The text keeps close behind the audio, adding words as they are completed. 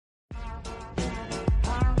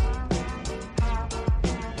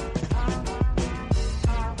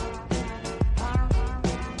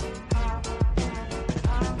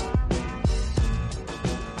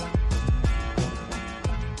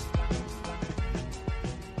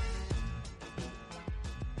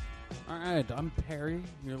right, I'm Perry.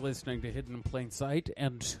 You're listening to Hidden in Plain Sight,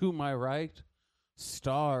 and to my right,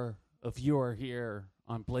 star of You Are Here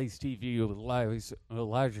on Blaze TV with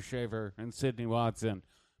Elijah Shaver and Sydney Watson,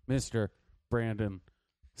 Mr. Brandon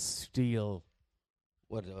Steele.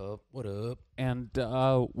 What up? What up? And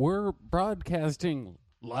we're broadcasting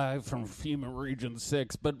live from FEMA Region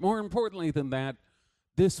 6, but more importantly than that,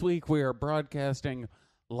 this week we are broadcasting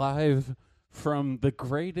live from the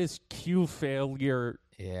greatest Q failure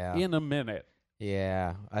in a minute.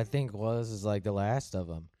 Yeah, I think was is like the last of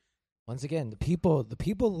them. Once again, the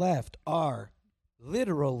people left are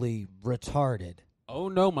literally retarded. Oh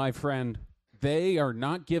no, my friend. They are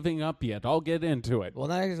not giving up yet. I'll get into it. Well,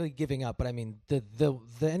 not actually giving up, but I mean the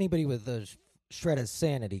anybody with the shred of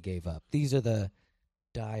sanity gave up. These are the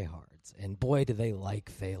diehards, and boy, do they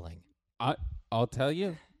like failing. I'll tell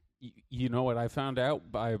you. You know what I found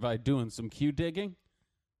out by doing some Q digging?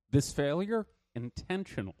 This failure,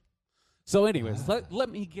 intentional. So anyways,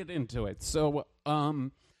 let me get into it. So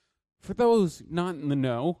for those not in the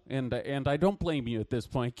know, and I don't blame you at this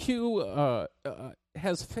point, Q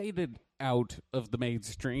has faded out of the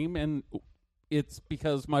mainstream, and it's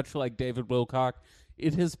because, much like David Wilcock,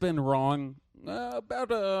 it has been wrong about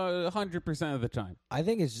 100% of the time. I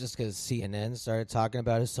think it's just because CNN started talking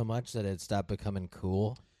about it so much that it stopped becoming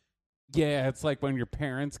cool. Yeah, it's like when your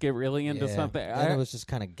parents get really into something. And it was just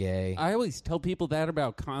kind of gay. I always tell people that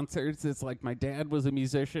about concerts. It's like my dad was a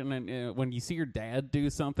musician, and when you see your dad do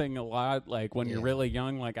something a lot, like when you're really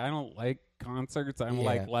young, like I don't like concerts. I don't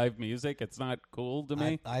like live music. It's not cool to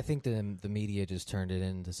me. I think the media just turned it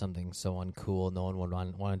into something so uncool. No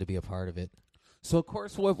one wanted to be a part of it. So, of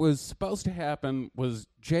course, what was supposed to happen was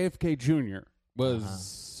JFK Jr. was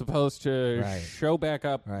supposed to show back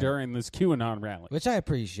up during this QAnon rally. Which I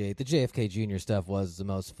appreciate. The JFK Jr. stuff was the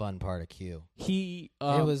most fun part of Q. It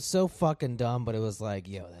was so fucking dumb, but it was like,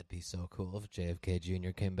 yo, that'd be so cool if JFK Jr.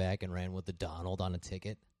 came back and ran with the Donald on a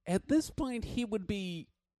ticket. At this point, he would be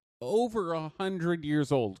over 100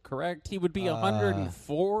 years old, correct? He would be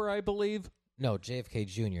 104, I believe. No, JFK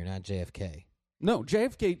Jr., not JFK. No,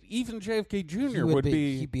 even JFK Jr. would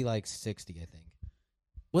be... He'd be like 60, I think.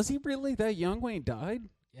 Was he really that young when he died?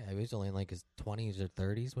 Yeah, he was only in like his 20s or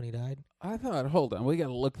 30s when he died. I thought, hold on, we got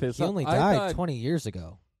to look this up. He only died 20 years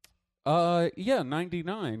ago.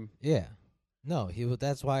 99. Yeah. No,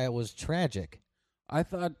 that's why it was tragic. I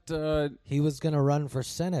thought... he was going to run for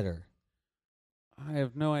senator. I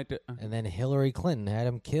have no idea. And then Hillary Clinton had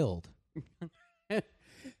him killed.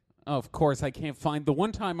 Of course, I can't find... The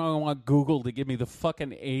one time I want Google to give me the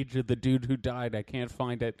fucking age of the dude who died, I can't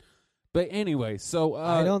find it. But anyway, so...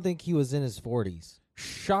 I don't think he was in his 40s.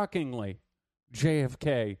 Shockingly,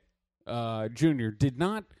 JFK Jr. did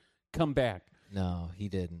not come back. No, he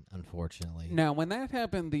didn't, unfortunately. Now, when that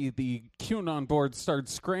happened, the QAnon board started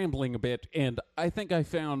scrambling a bit, and I think I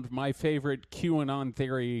found my favorite QAnon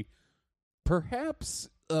theory, perhaps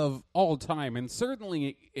of all time, and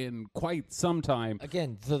certainly in quite some time.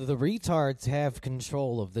 Again, the retards have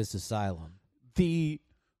control of this asylum. The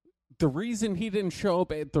reason he didn't show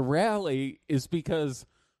up at the rally is because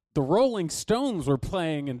the Rolling Stones were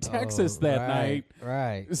playing in Texas that night.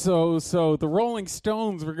 Right. So the Rolling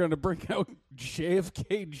Stones were going to bring out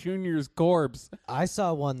JFK Jr.'s corpse. I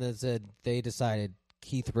saw one that said they decided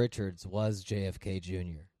Keith Richards was JFK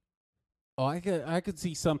Jr. Oh, I could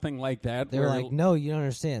see something like that. They were like, no, you don't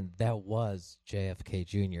understand. That was JFK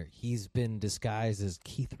Jr. He's been disguised as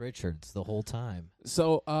Keith Richards the whole time.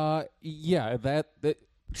 So, that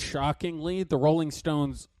shockingly, the Rolling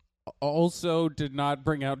Stones also did not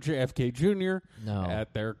bring out JFK Jr.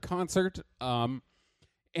 At their concert.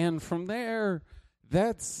 And from there,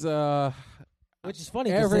 that's... which is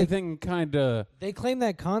funny. Everything kind of... They claimed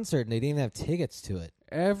that concert and they didn't even have tickets to it.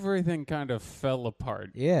 Everything kind of fell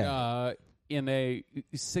apart. Yeah. In a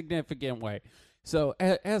significant way. So,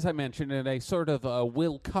 as I mentioned, in a sort of a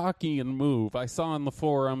Wilcockian move, I saw in the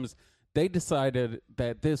forums, they decided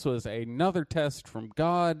that this was another test from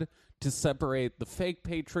God to separate the fake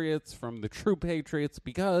patriots from the true patriots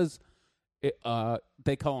because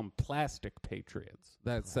they call them plastic patriots.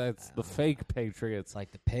 That's the fake patriots.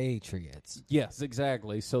 Like the patriots. Yes,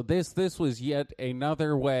 exactly. So this was yet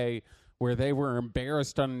another way where they were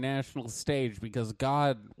embarrassed on a national stage because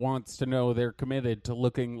God wants to know they're committed to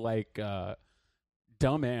looking like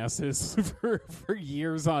dumbasses for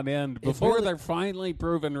years on end before they're finally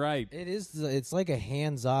proven right. It's like a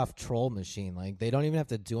hands-off troll machine. Like, they don't even have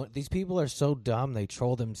to do it. These people are so dumb, they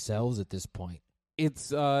troll themselves at this point.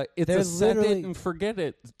 It's a set it and forget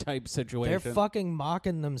it type situation. They're fucking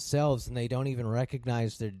mocking themselves, and they don't even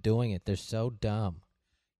recognize they're doing it. They're so dumb.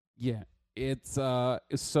 Yeah. It's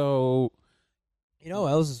so You know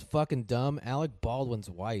what else is fucking dumb? Alec Baldwin's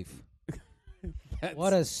wife.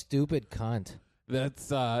 What a stupid cunt.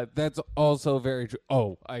 That's also very true.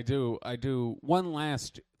 Oh, I do. One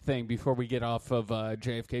last thing before we get off of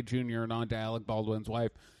JFK Jr. and on to Alec Baldwin's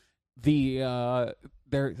wife.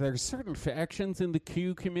 There's certain factions in the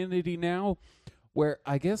Q community now where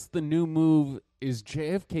I guess the new move is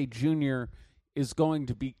JFK Jr. is going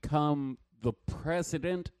to become the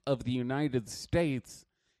president of the United States,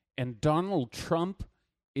 and Donald Trump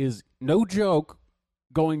is, no joke,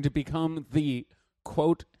 going to become the,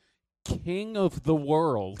 quote, king of the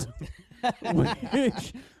world,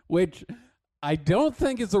 which I don't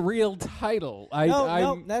think is a real title.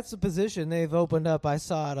 No, that's a position they've opened up. I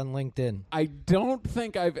saw it on LinkedIn. I don't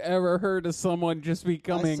think I've ever heard of someone just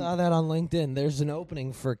becoming... I saw that on LinkedIn. There's an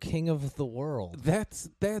opening for king of the world. That's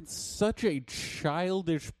such a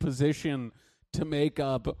childish position to make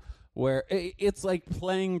up, where it's like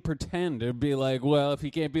playing pretend. It'd be like, well, if he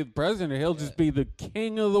can't be the president, he'll just be the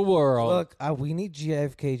king of the world. Look, we need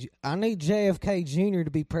JFK. I need JFK Jr. to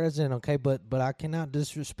be president, okay? But I cannot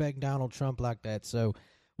disrespect Donald Trump like that. So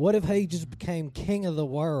what if he just became king of the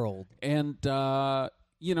world? And, so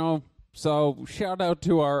shout out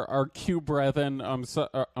to our Q brethren. I'm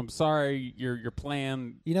sorry your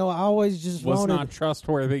plan I always just was wanted... not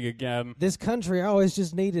trustworthy again. This country always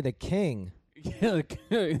just needed a king. Yeah,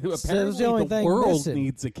 apparently the only thing world missing.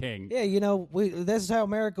 needs a king. Yeah, that's how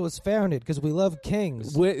America was founded, because we love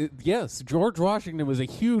kings. Yes, George Washington was a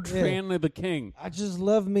huge fan of the king. I just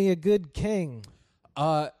love me a good king.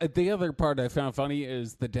 The other part I found funny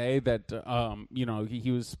is the day that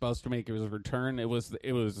he was supposed to make his return. It was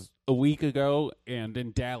a week ago, and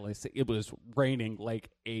in Dallas it was raining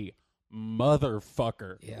like a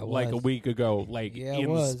motherfucker. Yeah, like a week ago. It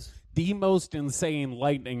was the most insane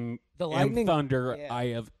lightning and thunder I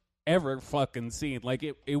have ever fucking seen. Like,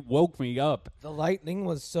 it woke me up. The lightning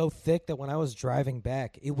was so thick that when I was driving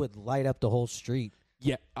back, it would light up the whole street.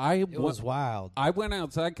 Yeah, it was wild. I went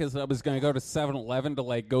outside because I was going to go to 7-Eleven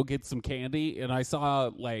to, go get some candy, and I saw,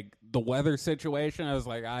 the weather situation. I was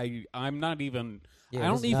like, I'm not even... I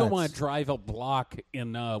don't even want to drive a block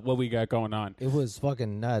in what we got going on. It was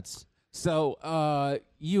fucking nuts. So,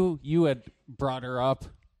 you had brought her up.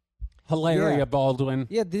 Hilaria Baldwin.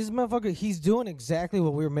 Yeah, this motherfucker, he's doing exactly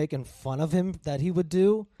what we were making fun of him that he would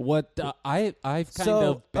do. What I've kind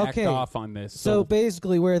of backed off on this. So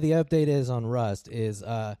basically where the update is on Rust is...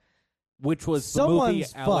 which was the movie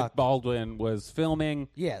Alec Baldwin was filming.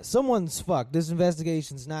 Yeah, someone's fucked. This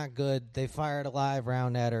investigation's not good. They fired a live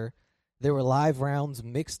round at her. There were live rounds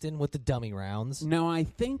mixed in with the dummy rounds. No, I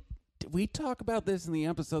think... Did we talk about this in the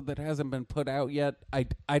episode that hasn't been put out yet?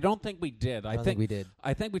 I don't think we did. I think we did.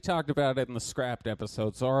 I think we talked about it in the scrapped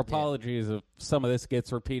episode, so our apologies if some of this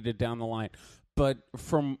gets repeated down the line. But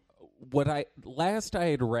from what I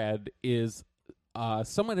had read is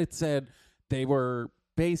someone had said there were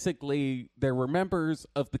members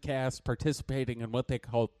of the cast participating in what they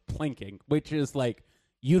call plinking, which is like...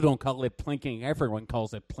 You don't call it plinking. Everyone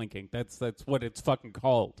calls it plinking. That's what it's fucking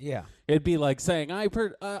called. Yeah. It'd be like saying, I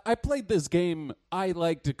played this game I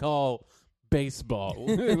like to call baseball.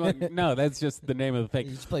 No, that's just the name of the thing.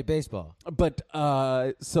 You just play baseball. But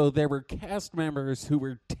so there were cast members who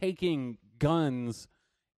were taking guns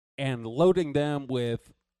and loading them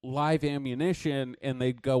with live ammunition, and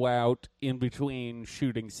they'd go out in between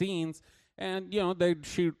shooting scenes. And, they'd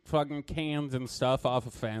shoot fucking cans and stuff off a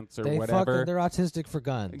fence or whatever. They're autistic for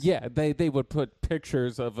guns. Yeah, they would put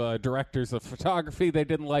pictures of directors of photography they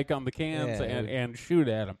didn't like on the cans and shoot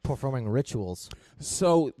at them. Performing rituals.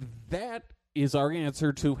 So that is our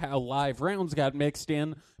answer to how live rounds got mixed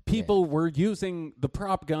in. People were using the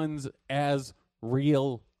prop guns as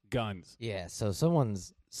real guns. Yeah, so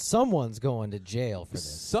someone's going to jail for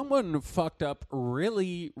this. Someone fucked up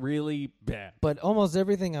really, really bad. But almost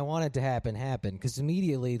everything I wanted to happen happened, because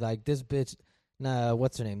immediately, this bitch,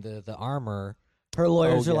 what's her name? The armor. Her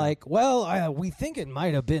lawyers are like, well, we think it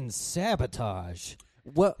might have been sabotage.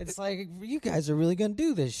 Well, it's like, you guys are really going to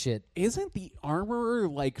do this shit. Isn't the armorer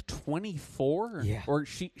 24? Yeah. Or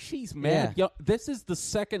she's mad. Yeah. This is the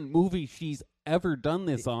second movie she's ever done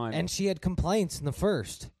this on. And she had complaints in the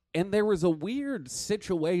first. And there was a weird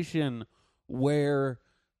situation where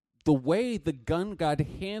the way the gun got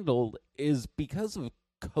handled is because of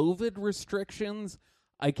COVID restrictions.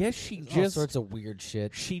 I guess all sorts of weird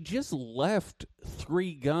shit. She just left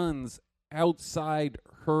 3 guns outside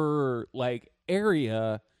her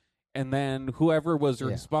area, and then whoever was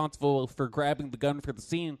responsible for grabbing the gun for the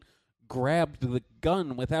scene grabbed the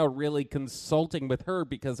gun without really consulting with her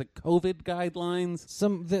because of COVID guidelines.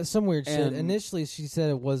 Some weird shit. Initially, she said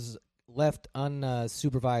it was left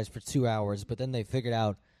unsupervised for 2 hours, but then they figured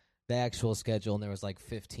out the actual schedule, and there was like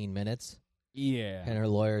 15 minutes. Yeah. And her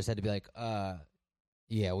lawyers had to be like,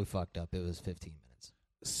 yeah, we fucked up. It was 15 minutes.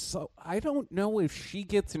 So I don't know if she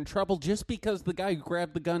gets in trouble just because the guy who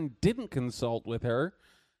grabbed the gun didn't consult with her.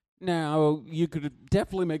 Now, you could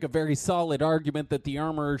definitely make a very solid argument that the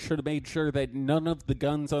armorer should have made sure that none of the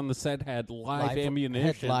guns on the set had live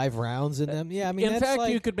ammunition. Had live rounds in them. Yeah, I mean, in fact,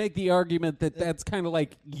 you could make the argument that that's kind of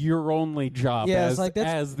like your only job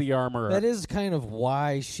as the armorer. That is kind of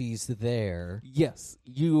why she's there. Yes,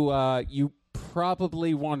 you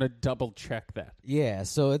probably want to double check that. Yeah,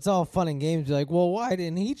 so it's all fun and games. You're like, well, why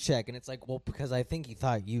didn't he check? And it's like, well, because I think he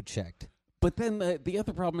thought you checked. But then the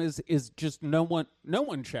other problem is just no one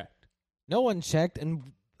checked. No one checked,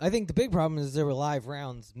 and I think the big problem is there were live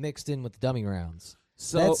rounds mixed in with dummy rounds.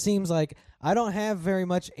 So that seems like I don't have very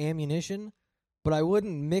much ammunition, but I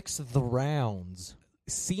wouldn't mix the rounds.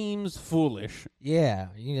 Seems foolish. Yeah,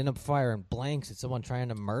 you end up firing blanks at someone trying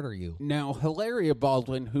to murder you. Now, Hilaria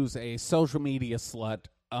Baldwin, who's a social media slut,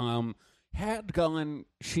 had gone.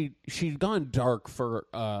 She'd gone dark for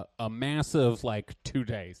a massive 2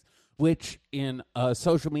 days. Which in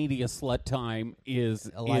social media slut time is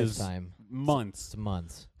a lifetime. Months. It's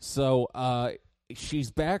months. So she's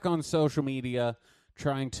back on social media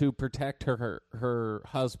trying to protect her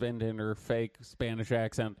husband in her fake Spanish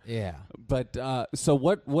accent. Yeah. But so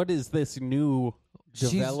what is this new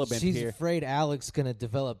development she's here? She's afraid Alec's going to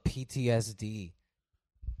develop PTSD.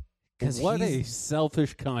 What a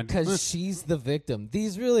selfish cunt. Because she's the victim.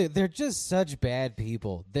 They're just such bad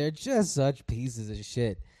people. They're just such pieces of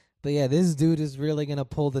shit. But yeah, this dude is really going to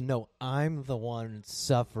pull no, I'm the one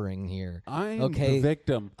suffering here. I'm the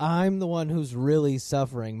victim. I'm the one who's really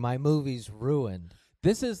suffering. My movie's ruined.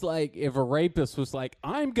 This is like if a rapist was like,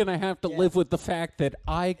 I'm going to have to live with the fact that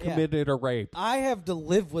I committed a rape. I have to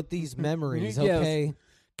live with these memories, okay? Yes.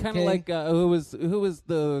 Kind of like who was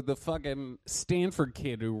the fucking Stanford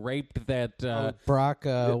kid who raped that Brock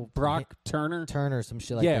Turner, some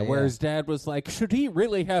shit like that. Yeah, where his dad was like, should he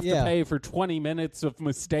really have to pay for 20 minutes of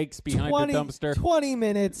mistakes behind the dumpster? 20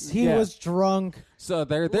 minutes. He was drunk. So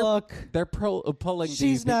they're pulling.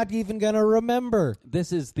 She's not even gonna remember.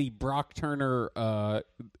 This is the Brock Turner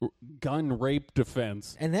gun rape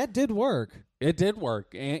defense, and that did work. It did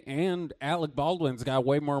work, and Alec Baldwin's got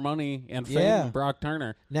way more money and fame than Brock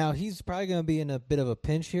Turner. Now he's probably gonna be in a bit of a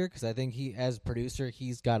pinch here because I think as producer,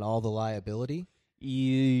 he's got all the liability.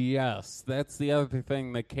 Yes, that's the other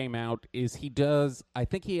thing that came out is he does. I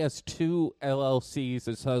think he has 2 LLCs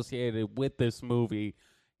associated with this movie.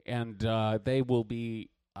 And they will be,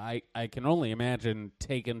 I can only imagine,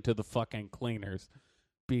 taken to the fucking cleaners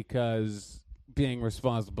because being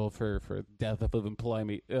responsible for death of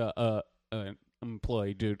an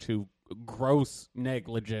employee due to gross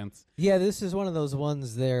negligence. Yeah, this is one of those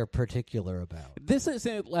ones they're particular about. This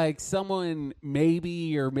isn't like someone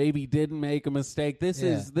maybe or maybe didn't make a mistake. This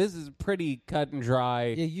is pretty cut and dry.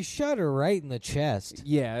 Yeah, you shot her right in the chest.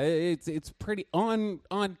 Yeah, it's pretty on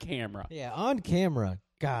camera. Yeah, on camera.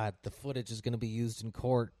 God, the footage is going to be used in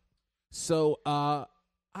court. So,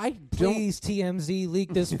 Please, TMZ,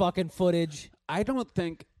 leak this fucking footage. I don't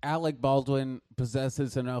think Alec Baldwin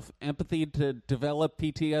possesses enough empathy to develop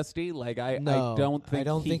PTSD. I don't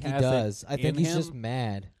think he does. I think he's just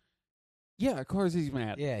mad. Yeah, of course he's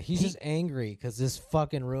mad. Yeah, he's just angry because this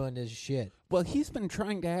fucking ruined his shit. Well, he's been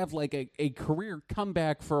trying to have a career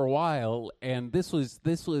comeback for a while, and this was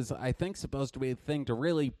I think supposed to be a thing to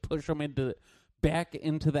really push him back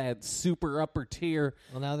into that super upper tier.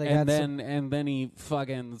 Well, now and then he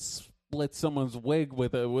fucking split someone's wig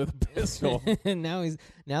with a pistol. now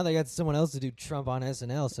they got someone else to do Trump on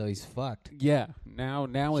SNL, so he's fucked. Yeah, now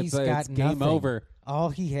it's game over. All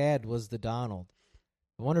he had was the Donald.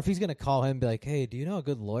 I wonder if he's gonna call him and be like, "Hey, do you know a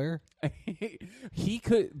good lawyer?" He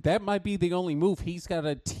could. That might be the only move. He's got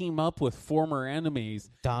to team up with former enemies,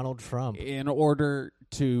 Donald Trump, in order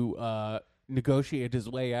to negotiate his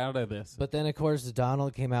way out of this. But then, of course,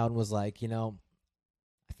 Donald came out and was like, I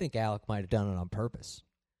think Alec might have done it on purpose.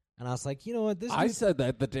 And I was like, you know what? I said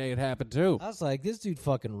that the day it happened, too. I was like, this dude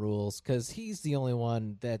fucking rules because he's the only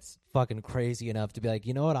one that's fucking crazy enough to be like,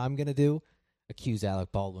 you know what I'm going to do? Accuse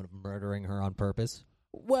Alec Baldwin of murdering her on purpose.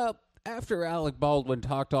 Well, after Alec Baldwin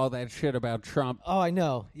talked all that shit about Trump. Oh, I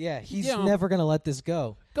know. Yeah, he's never going to let this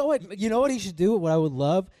go. Go ahead. You know what he should do? What I would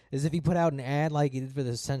love is if he put out an ad like he did for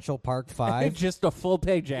the Central Park 5. Just a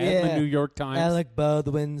full-page ad in the New York Times. Alec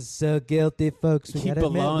Baldwin's so guilty, folks. He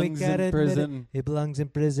belongs in prison. He belongs in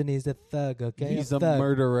prison. He's a thug, okay? He's a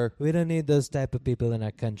murderer. We don't need those type of people in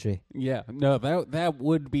our country. Yeah. No, that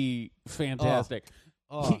would be fantastic.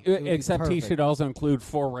 Except he should also include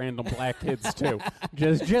 4 random black kids too,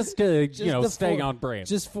 just to stay on brand.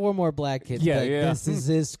 Just 4 more black kids. Yeah, yeah. This is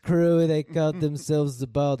his crew. They called themselves the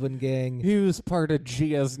Baldwin Gang. He was part of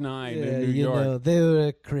GS9 in New York. Know, they were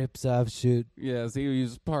a Crips offshoot. Yes, he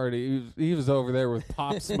was part of. He was over there with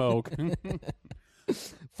Pop Smoke.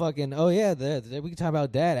 Fucking we can talk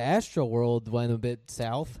about that. Astroworld went a bit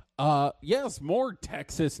south. Yes, more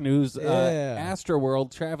Texas news.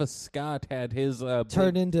 Astroworld. Travis Scott had his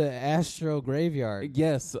turned into Astro Graveyard.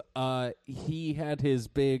 Yes, he had his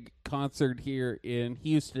big concert here in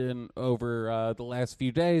Houston over the last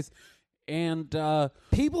few days, and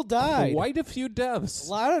people died. Quite a few deaths.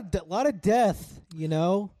 A lot of death.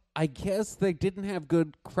 I guess they didn't have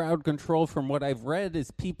good crowd control. From what I've read,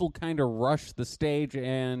 is people kind of rushed the stage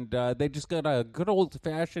and they just got a good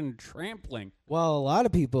old-fashioned trampling. Well, a lot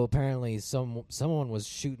of people apparently someone was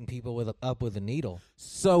shooting people up with a needle.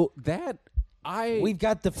 So we've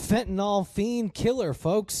got the fentanyl fiend killer,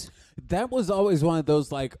 folks. That was always one of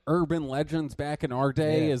those like urban legends back in our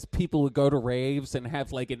day, as people would go to raves and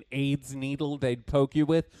have like an AIDS needle they'd poke you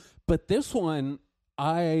with. But this one,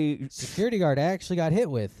 security guard actually got hit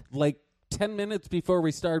with. Like 10 minutes before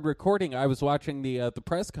we started recording, I was watching the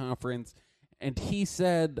press conference, and he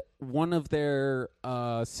said one of their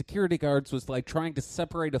security guards was like trying to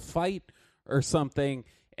separate a fight or something,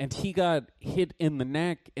 and he got hit in the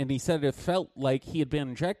neck, and he said it felt like he had been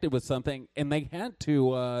injected with something, and they had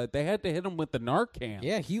to hit him with the Narcan.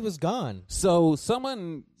 Yeah, he was gone. So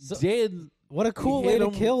someone did. What a cool way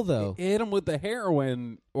to kill, though. Hit him with the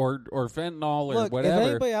heroin or fentanyl or whatever. If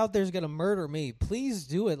anybody out there is going to murder me, please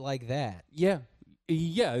do it like that. Yeah.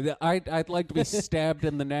 I'd like to be stabbed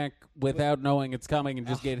in the neck without knowing it's coming and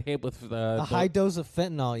just get hit with a high dose of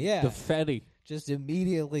fentanyl. Yeah. The Fetty. Just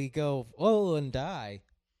immediately go, and die.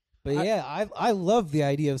 But I love the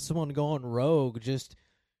idea of someone going rogue, just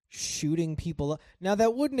shooting people up. Now,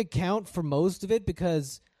 that wouldn't account for most of it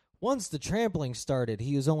because once the trampling started,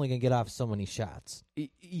 he was only going to get off so many shots.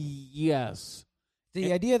 Yes.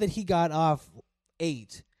 The idea that he got off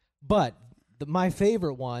 8, but my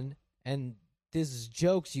favorite one, and this is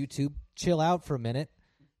jokes, YouTube, chill out for a minute,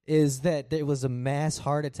 is that there was a mass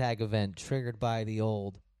heart attack event triggered by the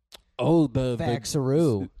old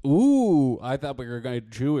Vaxaroo. Ooh, I thought we were going to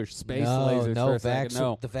Jewish space lasers for a second.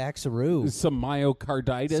 No, the Vaxaroo. Some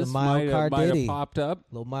myocarditis might have popped up.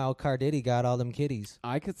 Little myocarditis got all them kitties.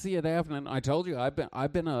 I could see it happening. I told you, I've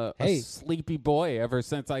been a sleepy boy ever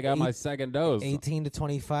since I got my second dose. 18 to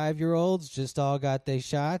 25-year-olds just all got their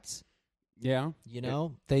shots. Yeah.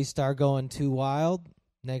 They start going too wild.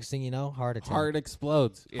 Next thing you know, heart attack. Heart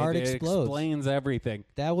explodes. It explodes. Explains everything.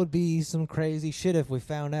 That would be some crazy shit if we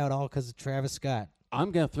found out all because of Travis Scott.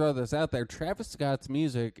 I'm going to throw this out there. Travis Scott's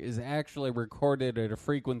music is actually recorded at a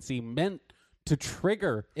frequency meant to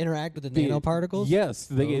interact with the nanoparticles? Yes,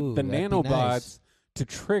 the nanobots to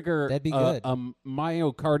trigger that'd be good. A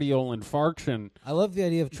myocardial infarction. I love the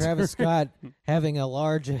idea of Travis Scott having a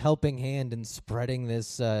large helping hand in spreading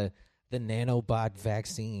this the nanobot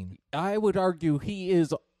vaccine. I would argue he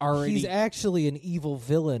is already... He's actually an evil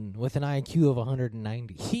villain with an IQ of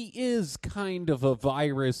 190. He is kind of a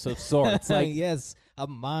virus of sorts. Yes, a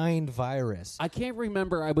mind virus. I can't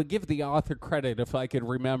remember. I would give the author credit if I could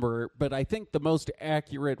remember, but I think the most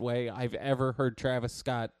accurate way I've ever heard Travis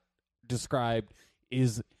Scott described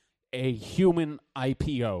is a human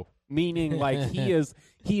IPO. Meaning, like, he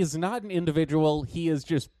is not an individual. He is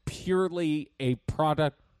just purely a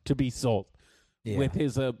product to be sold. With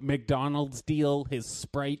his McDonald's deal, his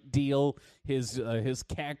Sprite deal, his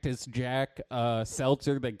Cactus Jack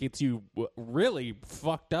seltzer that gets you really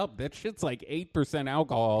fucked up. That shit's like 8%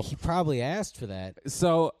 alcohol. He probably asked for that.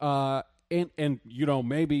 So and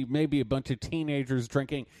maybe a bunch of teenagers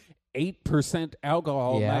drinking 8%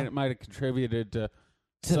 alcohol might have contributed to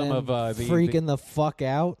some of the freaking the fuck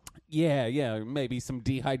out. Yeah, maybe some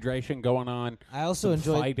dehydration going on. I also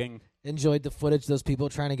enjoyed the footage of those people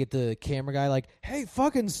trying to get the camera guy like, hey,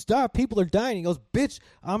 fucking stop, people are dying. He goes, bitch,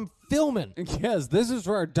 I'm filming. Yes, this is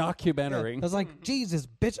for our documentary. I was like, Jesus,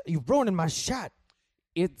 bitch, you ruining my shot.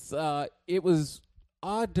 It was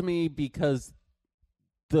odd to me because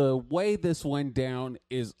the way this went down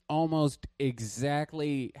is almost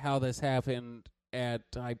exactly how this happened at,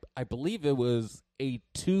 I believe it was a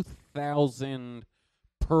 2000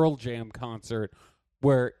 Pearl Jam concert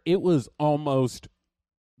where it was almost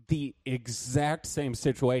the exact same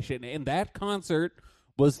situation. And that concert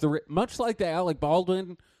was much like the Alec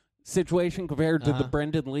Baldwin situation compared to the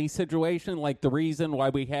Brendan Lee situation. Like, the reason why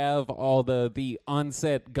we have all the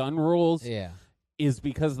on-set gun rules is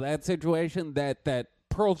because of that situation. That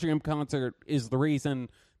Pearl Jam concert is the reason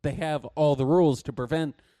they have all the rules to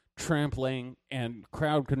prevent trampling and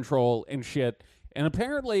crowd control and shit. And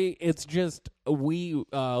apparently it's just we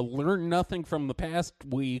learn nothing from the past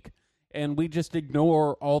week, and we just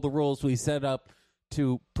ignore all the rules we set up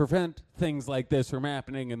to prevent things like this from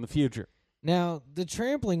happening in the future. Now, the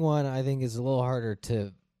trampling one, I think, is a little harder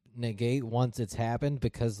to negate once it's happened,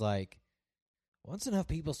 because, like, once enough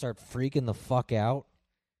people start freaking the fuck out,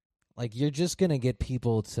 like, you're just going to get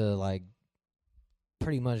people to, like,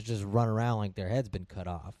 pretty much just run around like their head's been cut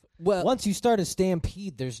off. Well, once you start a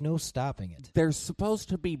stampede, there's no stopping it. There's supposed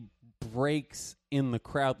to be breaks in the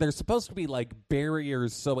crowd. There's supposed to be, like,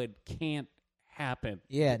 barriers so it can't happen.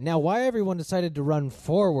 Yeah, now why everyone decided to run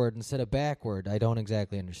forward instead of backward, I don't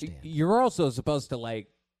exactly understand. You're also supposed to, like,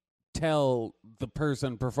 tell the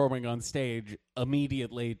person performing on stage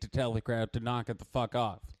immediately to tell the crowd to knock it the fuck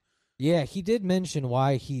off. Yeah, he did mention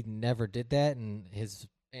why he never did that, and his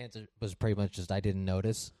answer was pretty much just, I didn't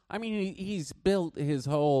notice. I mean, he's built his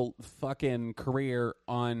whole fucking career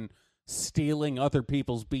on stealing other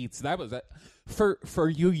people's beats. That was it. For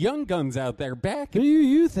you young guns out there, For you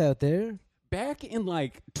youth out there, back in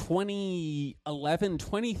like 2011,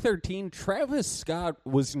 2013, Travis Scott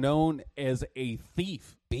was known as a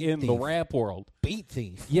thief the rap world. Beat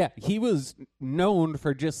thief. Yeah, he was known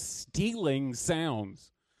for just stealing sounds.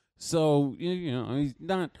 So, you know, he's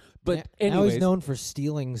not... But anyways, now he's known for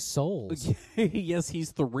stealing souls. Yes,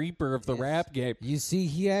 he's the reaper of the rap game. You see,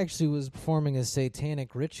 he actually was performing a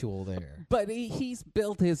satanic ritual there. But he's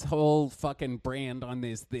built his whole fucking brand on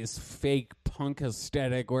this fake punk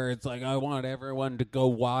aesthetic where it's like, I want everyone to go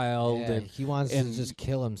wild. Yeah, and he wants to just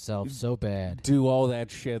kill himself so bad. Do all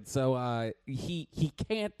that shit. So he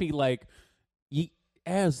can't be like...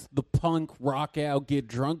 As the punk rock out, get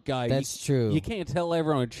drunk guy. That's true. You can't tell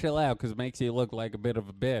everyone to chill out because it makes you look like a bit of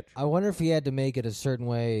a bitch. I wonder if he had to make it a certain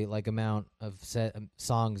way, like amount of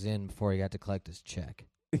songs in before he got to collect his check.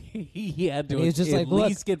 He had to just at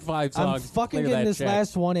least get 5 songs. I'm fucking getting this check.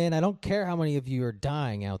 last one in. I don't care how many of you are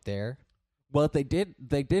dying out there. Well, they did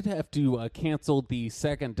have to cancel the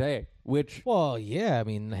second day, which... Well, yeah, I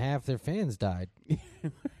mean, half their fans died.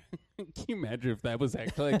 Can you imagine if that was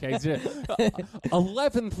actually the case?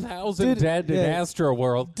 11,000 dead in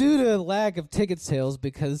Astroworld. Due to lack of ticket sales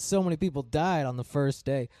because so many people died on the first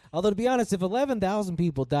day. Although, to be honest, if 11,000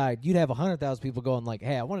 people died, you'd have 100,000 people going like,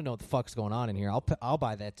 hey, I want to know what the fuck's going on in here. I'll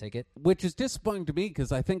buy that ticket. Which is disappointing to me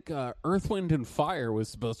because I think Earth, Wind, and Fire was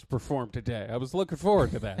supposed to perform today. I was looking forward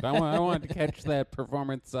to that. I wanted to catch that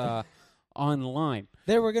performance online.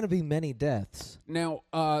 There were going to be many deaths. Now,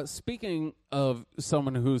 speaking of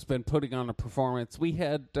someone who's been putting on a performance, we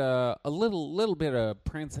had a little bit of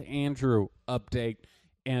Prince Andrew update,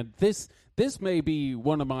 and this may be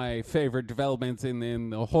one of my favorite developments in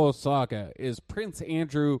the whole saga. Is Prince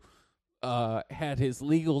Andrew had his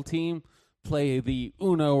legal team play the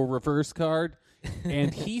Uno reverse card,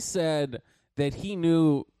 and he said that he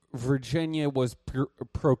knew Virginia was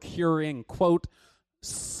procuring, quote,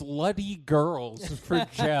 slutty girls for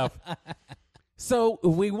Jeff. So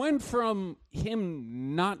we went from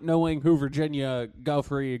him not knowing who Virginia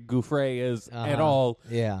Gouffre is at all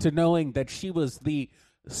to knowing that she was the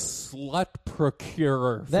slut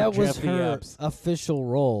procurer for that was Jeff her Epps. official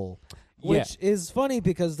role, which is funny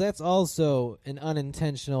because that's also an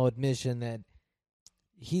unintentional admission that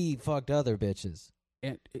he fucked other bitches.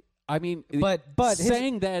 And I mean, but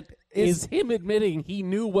saying that is him admitting he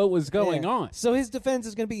knew what was going on. So his defense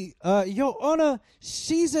is going to be, Your Honor,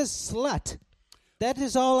 she's a slut. That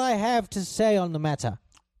is all I have to say on the matter.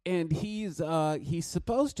 And he's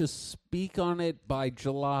supposed to speak on it by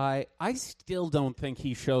July. I still don't think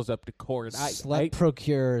he shows up to court. Slut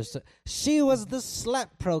procurers. She was the slut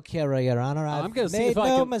procurer, Your Honor. I've made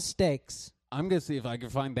no mistakes. I'm going to see if I can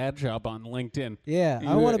find that job on LinkedIn. Yeah,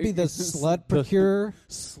 I want to be the slut procurer.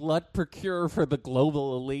 Slut procurer for the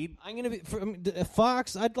global elite. I'm going to be...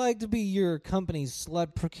 Fox, I'd like to be your company's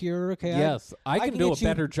slut procurer, okay? Yes, I can do a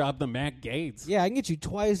better job than Matt Gaetz. Yeah, I can get you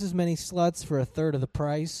twice as many sluts for a third of the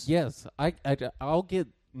price. Yes, I'll get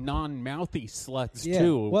non-mouthy sluts,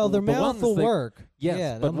 too. Well, their mouth will work. Yes,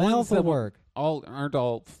 yeah, but the mouth will work. Aren't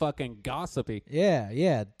all fucking gossipy.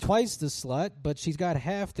 Yeah. Twice the slut, but she's got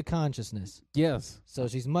half the consciousness. Yes. So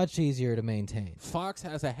she's much easier to maintain. Fox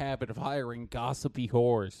has a habit of hiring gossipy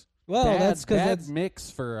whores. Well, that's because that's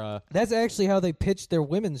mix for... That's actually how they pitch their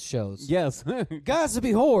women's shows. Yes.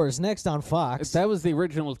 Gossipy whores next on Fox. That was the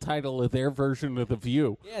original title of their version of The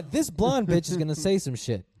View. Yeah, this blonde bitch is going to say some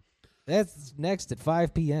shit. That's next at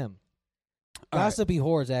 5 p.m. Gossipy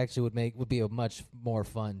Whores actually would be a much more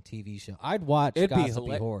fun TV show. I'd watch It'd be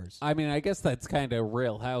Gossipy Whores. I mean, I guess that's kind of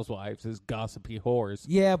Real Housewives is Gossipy Whores.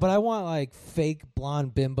 Yeah, but I want like fake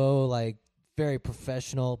blonde bimbo, like very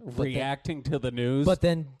professional, reacting to the news, but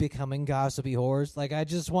then becoming gossipy whores. Like I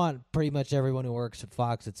just want pretty much everyone who works at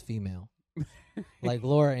Fox that's female, like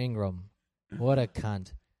Laura Ingraham. What a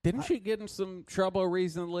cunt! Didn't she get in some trouble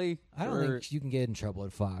recently? I don't think you can get in trouble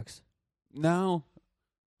at Fox. No,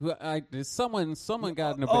 someone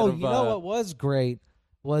got in a bit of. Oh, you know what was great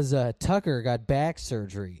was Tucker got back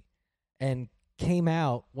surgery, and came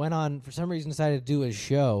out, went on for some reason decided to do his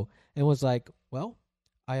show, and was like, well.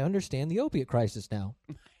 I understand the opiate crisis now.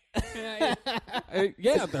 Yeah,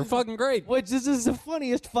 they're fucking great. Which this is the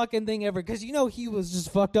funniest fucking thing ever. Because, you know, he was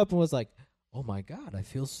just fucked up and was like, oh, my God, I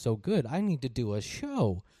feel so good. I need to do a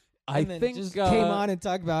show. And then think just came on and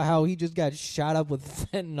talked about how he just got shot up with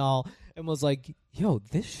fentanyl and was like, yo,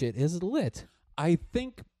 this shit is lit. I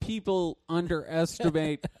think people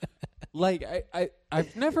underestimate. Like,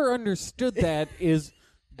 I've never understood that is...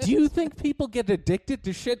 Do you think people get addicted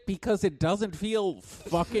to shit because it doesn't feel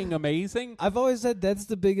fucking amazing? I've always said that's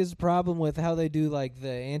the biggest problem with how they do, like, the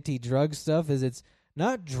anti-drug stuff is it's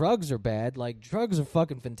not drugs are bad. Like, drugs are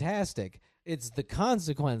fucking fantastic. It's the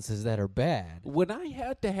consequences that are bad. When I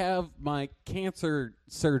had to have my cancer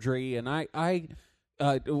surgery, and I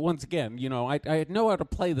once again, you know, I know how to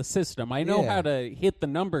play the system. I know how to hit the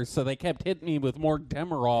numbers, so they kept hitting me with more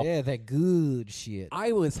Demerol. Yeah, that good shit.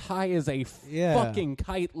 I was high as a fucking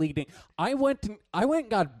kite leading. I went and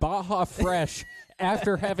got Baja Fresh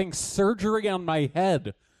after having surgery on my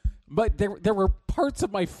head. But there were parts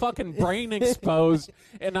of my fucking brain exposed,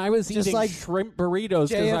 and I was just eating like shrimp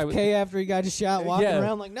burritos. JFK after he got shot, walking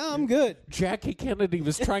around like, no, I'm good. Jackie Kennedy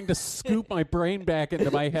was trying to scoop my brain back into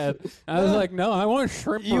my head. I was like, no, I want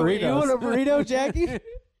shrimp burritos. You want a burrito, Jackie?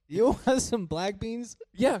 You want some black beans?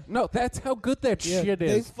 Yeah, no, that's how good that shit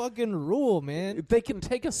is. They fucking rule, man. They can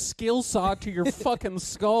take a skill saw to your fucking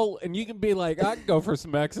skull, and you can be like, I can go for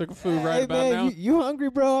some Mexican food right about man, now. You hungry,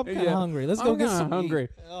 bro? I'm kind of hungry. Let's go get some hungry.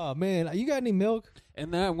 Meat. Oh, man. You got any milk?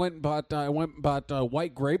 And then I went and bought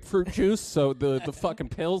white grapefruit juice, so the fucking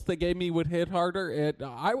pills they gave me would hit harder.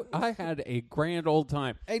 I had a grand old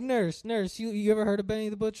time. Hey, nurse, you ever heard of Benny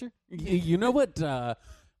the Butcher? You know what...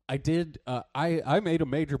 I did. I made a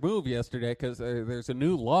major move yesterday because there's a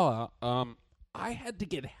new law. I had to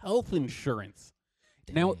get health insurance.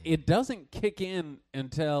 Damn. Now it doesn't kick in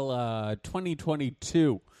until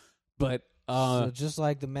 2022, but so just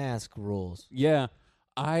like the mask rules. Yeah,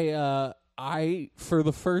 I for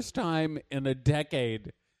the first time in a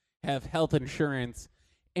decade have health insurance,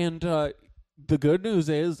 and the good news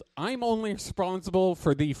is I'm only responsible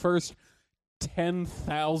for the first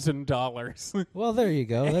 $10,000. Well, there you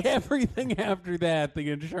go. Everything after that,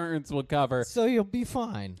 the insurance will cover. So you'll be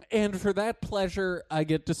fine. And for that pleasure, I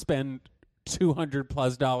get to spend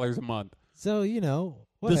 $200+ a month. So, you know,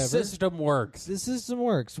 whatever. The system works. The system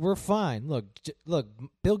works. We're fine. Look,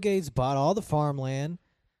 Bill Gates bought all the farmland.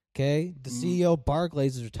 Okay, the CEO of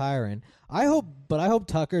Barclays is retiring. I hope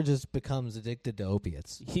Tucker just becomes addicted to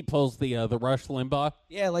opiates. He pulls the Rush Limbaugh.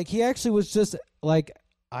 Yeah, like he actually was just like,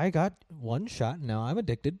 I got one shot, and now I'm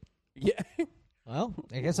addicted. Yeah. Well,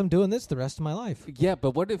 I guess I'm doing this the rest of my life. Yeah,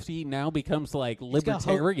 but what if he now becomes like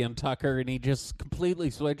libertarian Tucker, and he just completely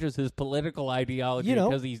switches his political ideology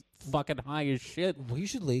because he's fucking high as shit? We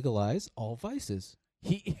should legalize all vices.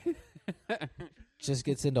 He just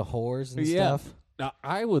gets into whores and stuff.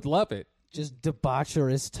 I would love it. Just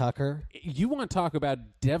debaucherous Tucker. You want to talk about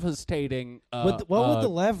devastating... what would the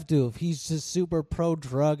left do if he's just super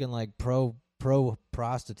pro-drug and like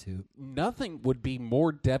pro-prostitute? Nothing would be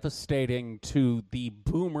more devastating to the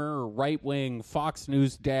boomer right-wing Fox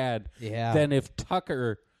News dad than if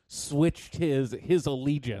Tucker switched his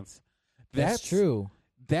allegiance. That's true.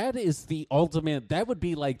 That is the ultimate... That would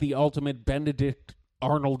be like the ultimate Benedict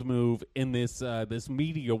Arnold move in this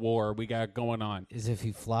media war we got going on. Is if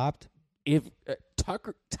he flopped? If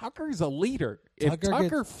Tucker's a leader. If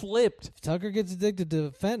Tucker gets addicted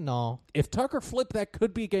to fentanyl. If Tucker flipped, that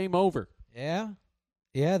could be game over. Yeah.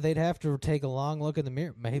 Yeah, they'd have to take a long look in the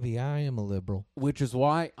mirror. Maybe I am a liberal. Which is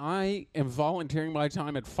why I am volunteering my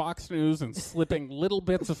time at Fox News and slipping little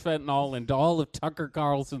bits of fentanyl into all of Tucker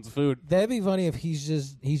Carlson's food. That'd be funny if he's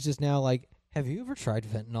just now like, have you ever tried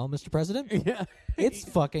fentanyl, Mr. President? Yeah. It's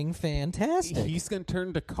fucking fantastic. He's going to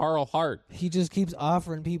turn to Carl Hart. He just keeps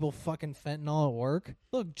offering people fucking fentanyl at work.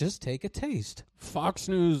 Look, just take a taste. Fox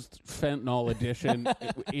News Fentanyl Edition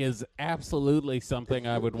is absolutely something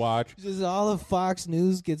I would watch. Just all of Fox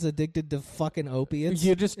News gets addicted to fucking opiates.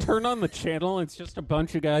 You just turn on the channel, and it's just a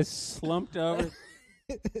bunch of guys slumped over.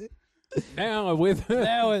 Now with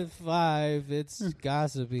 5, it's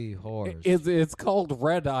gossipy horse. it's called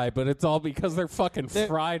red eye, but it's all because they're fucking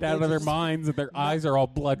fried out of their minds and their eyes are all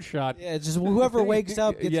bloodshot. Yeah, just whoever wakes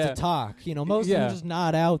up gets to talk. Most of them just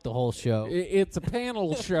nod out the whole show. It's a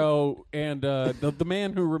panel show, and the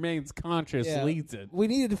man who remains conscious leads it. We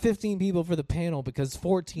needed 15 people for the panel because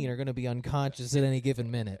 14 are going to be unconscious at any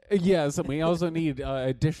given minute. Yes, and we also need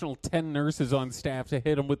additional 10 nurses on staff to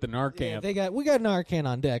hit them with the Narcan. Yeah, we got Narcan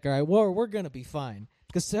on deck. All right, we're going to be fine.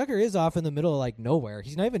 Because Tucker is off in the middle of nowhere.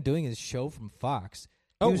 He's not even doing his show from Fox.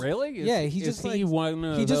 Really? He just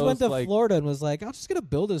went to Florida and was like, I'm just going to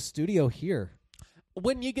build a studio here.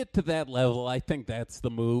 When you get to that level, I think that's the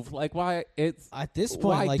move. Why it's at this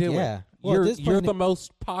point, why do it? Well, you're the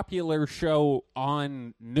most popular show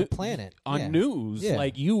on the planet on news. Yeah.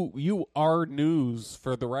 You are news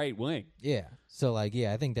for the right wing. Yeah. So I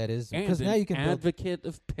think that is because now you can advocate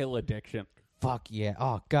of pill addiction. Fuck yeah!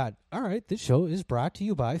 Oh God! All right, this show is brought to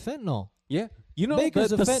you by fentanyl. Yeah.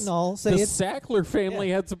 Makers of fentanyl say the Sackler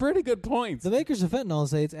family had some pretty good points. The makers of fentanyl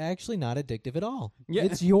say it's actually not addictive at all. Yeah.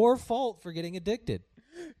 It's your fault for getting addicted.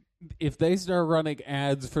 If they start running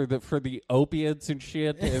ads for the opiates and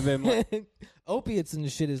shit, and then opiates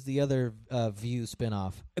and shit is the other View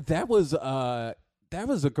spinoff. That was a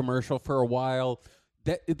commercial for a while.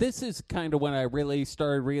 This is kind of when I really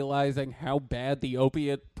started realizing how bad the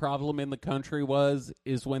opiate problem in the country was.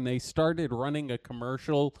 Is when they started running a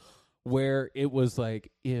commercial where it was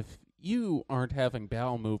like, if you aren't having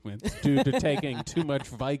bowel movements due to taking too much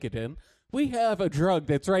Vicodin, we have a drug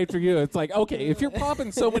that's right for you. It's like, okay, if you're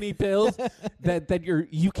popping so many pills that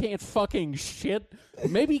you can't fucking shit,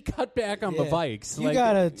 maybe cut back on the Vikes. You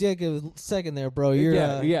gotta take a second there, bro.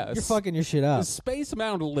 You're fucking your shit up. Space them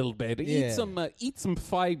out a little bit. Eat some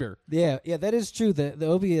fiber. Yeah, that is true. The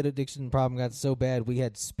opiate addiction problem got so bad we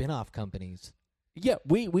had spin-off companies. Yeah,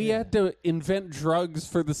 we had to invent drugs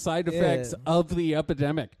for the side effects of the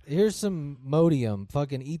epidemic. Here's some Modium.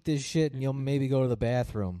 Fucking eat this shit and you'll maybe go to the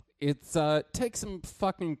bathroom. It's take some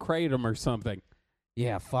fucking kratom or something.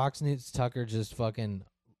 Yeah, Fox News Tucker just fucking,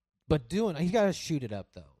 but he's got to shoot it up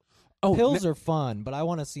though. Oh, pills are fun, but I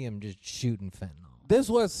want to see him just shooting fentanyl. This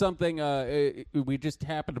was something we just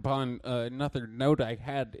happened upon another note I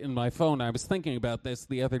had in my phone. I was thinking about this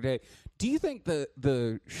the other day. Do you think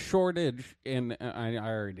the shortage, and I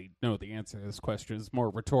already know the answer to this question, is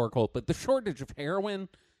more rhetorical, but the shortage of heroin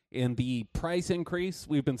and the price increase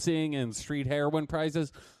we've been seeing in street heroin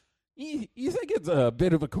prices, you think it's a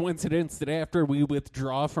bit of a coincidence that after we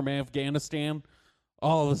withdraw from Afghanistan,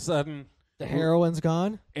 all of a sudden the heroin's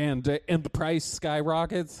gone and the price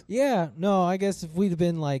skyrockets? Yeah, no, I guess if we'd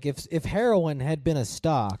been like, if heroin had been a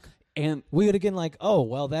stock, and we would have been like, oh,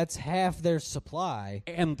 well, that's half their supply.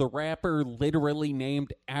 And the rapper literally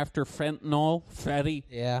named after fentanyl, Fetty.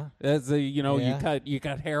 Yeah. That's you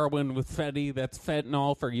got heroin with Fetty. That's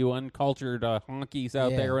fentanyl for you uncultured honkies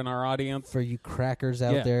out there in our audience. For you crackers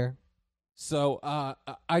out there. So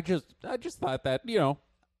I just thought that,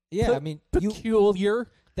 Yeah, I mean, peculiar.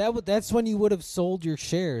 That's when you would have sold your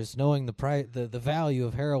shares, knowing the value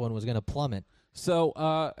of heroin was going to plummet. So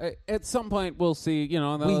at some point we'll see.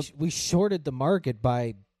 We shorted the market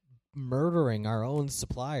by murdering our own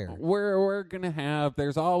supplier. We're gonna have.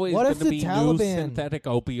 There's always going to be new synthetic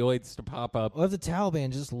opioids to pop up. What if the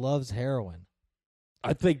Taliban just loves heroin?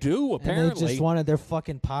 They do, apparently. And they just wanted their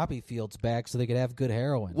fucking poppy fields back so they could have good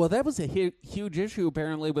heroin. Well, that was a huge issue,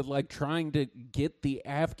 apparently, with trying to get the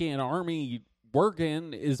Afghan army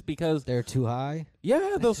working, is because they're too high.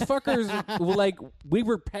 Yeah, those fuckers, we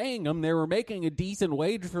were paying them. They were making a decent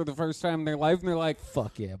wage for the first time in their life, and they're like,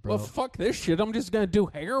 fuck yeah, bro. Well, fuck this shit. I'm just going to do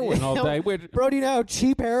heroin all day. Bro, do you know how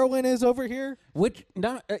cheap heroin is over here? Which,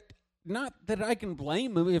 not that I can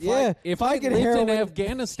blame them. If I get lived heroin in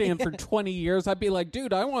Afghanistan for 20 years, I'd be like,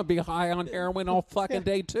 dude, I want to be high on heroin all fucking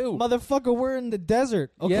day, too. Motherfucker, we're in the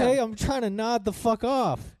desert, okay? Yeah. I'm trying to nod the fuck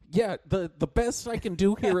off. Yeah, the best I can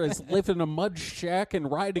do here is live in a mud shack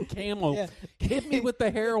and ride a camel. Yeah. Hit me with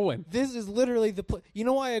the heroin. This is literally you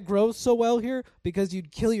know why it grows so well here? Because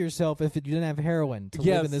you'd kill yourself if you didn't have heroin to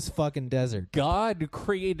live in this fucking desert. God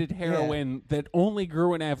created heroin that only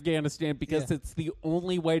grew in Afghanistan because it's the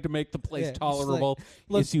only way to make the place tolerable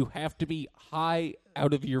is you have to be high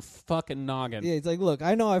out of your fucking noggin. Yeah, it's like, look,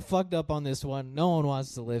 I know I fucked up on this one. No one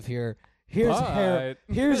wants to live here. Here's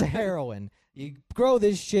heroin. You grow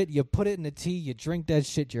this shit, you put it in a tea, you drink that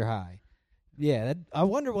shit, you're high. Yeah, I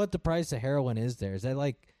wonder what the price of heroin is there. Is that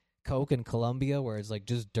like Coke in Colombia where it's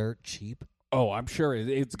just dirt cheap? Oh, I'm sure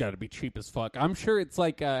it's got to be cheap as fuck. I'm sure it's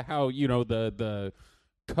like how, the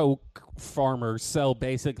Coke farmers sell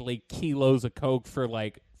basically kilos of Coke for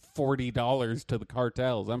 $40 to the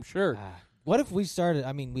cartels. I'm sure. What if we started?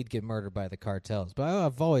 I mean, we'd get murdered by the cartels, but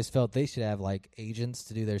I've always felt they should have like agents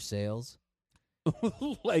to do their sales.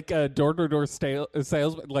 Like a door-to-door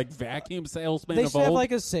salesman, like vacuum salesman They of should have old?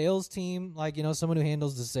 like a sales team, like, you know, someone who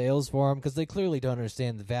handles the sales for them, because they clearly don't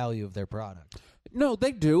understand the value of their product. No,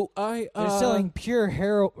 they do. They're selling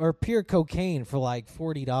pure pure cocaine for like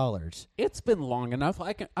 $40. It's been long enough.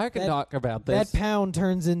 I can talk about this. That pound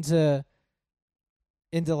turns into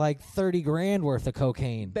like 30 grand worth of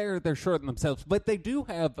cocaine. They're shorting themselves, but they do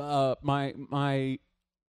have my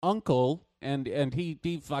uncle, and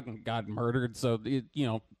he fucking got murdered. So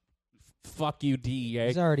fuck you, DEA.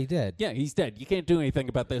 He's already dead. Yeah, he's dead. You can't do anything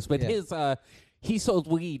about this. But he sold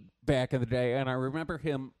weed back in the day, and I remember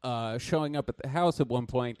him showing up at the house at one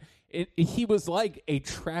point. He was like a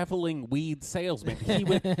traveling weed salesman.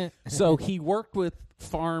 So he worked with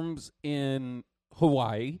farms in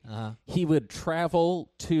Hawaii. Uh-huh. He would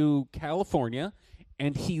travel to California,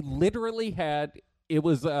 and he literally had it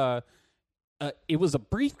was a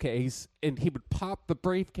briefcase, and he would pop the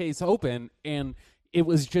briefcase open, and it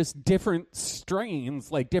was just different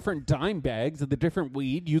strains, like different dime bags of the different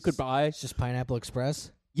weed you could buy. It's just Pineapple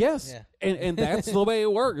Express. Yes, yeah. and that's the way it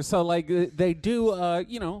works. So like they do,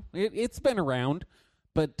 it's been around,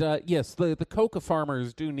 but yes, the coca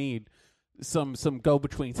farmers do need some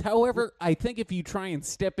go-betweens. However, I think if you try and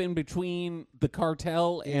step in between the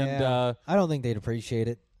cartel and I don't think they'd appreciate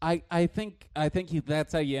it. I think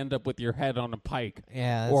that's how you end up with your head on a pike.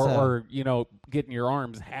 Yeah, or getting your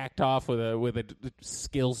arms hacked off with a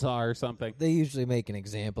skill saw or something. They usually make an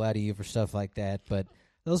example out of you for stuff like that, but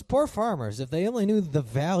those poor farmers, if they only knew the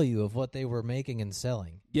value of what they were making and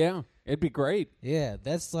selling. Yeah, it'd be great. Yeah,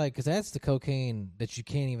 that's like, because that's the cocaine that you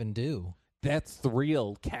can't even do. That's the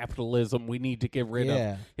real capitalism we need to get rid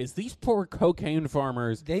Yeah. of. Is these poor cocaine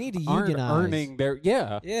farmers They need to aren't unionize. earning their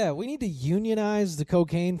Yeah, we need to unionize the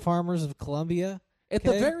cocaine farmers of Colombia. At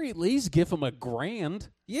the very least, give them $1,000.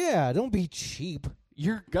 Yeah, don't be cheap.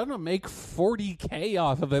 You're gonna make $40K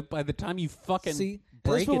off of it by the time you fucking See,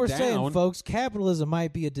 break that's what it we're down. saying, folks. Capitalism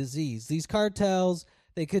might be a disease. These cartels,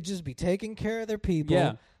 they could just be taking care of their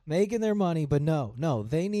people, making their money, but no,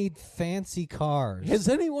 they need fancy cars. Has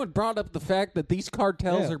anyone brought up the fact that these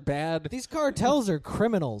cartels are bad? These cartels are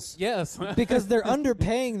criminals. Yes. Because they're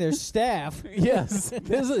underpaying their staff. Yes.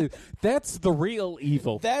 That's the real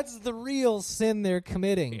evil. That's the real sin they're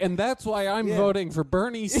committing. And that's why I'm voting for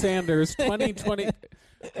Bernie Sanders 2020.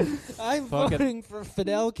 I'm voting for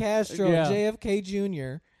Fidel Castro, JFK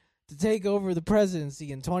Jr., to take over the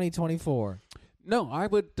presidency in 2024. No, I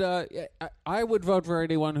would vote for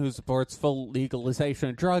anyone who supports full legalization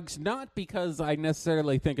of drugs, not because I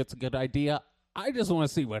necessarily think it's a good idea. I just want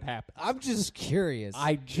to see what happens. I'm just curious.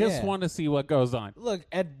 I just want to see what goes on. Look,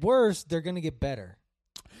 at worst, they're going to get better.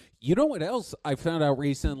 You know what else I found out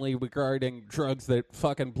recently regarding drugs that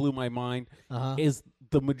fucking blew my mind is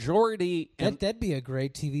the majority. That'd be a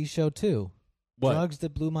great TV show, too. What? Drugs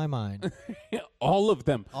that blew my mind. All of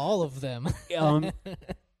them. All of them.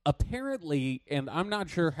 Apparently, and I'm not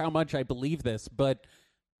sure how much I believe this, but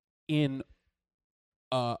in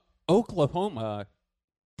Oklahoma,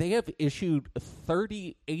 they have issued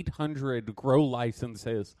 3,800 grow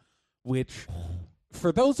licenses, which,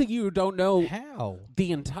 for those of you who don't know, how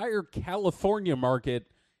the entire California market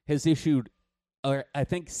has issued, I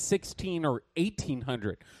think, 1,600 or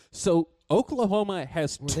 1,800. So Oklahoma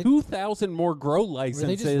has 2,000 more grow licenses. Were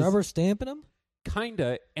they just rubber stamping them?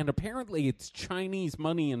 Kinda, and apparently it's Chinese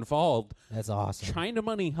money involved. That's awesome. China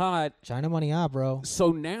money hot. China money hot, bro.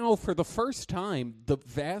 So now, for the first time, the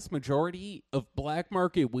vast majority of black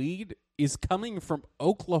market weed is coming from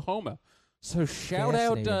Oklahoma. So shout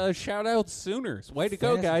out Sooners. Way to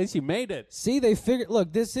go, guys. You made it. See, they figured,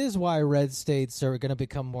 look, this is why red states are going to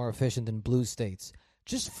become more efficient than blue states.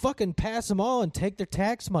 Just fucking pass them all and take their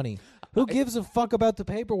tax money. Who gives a fuck about the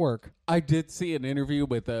paperwork? I did see an interview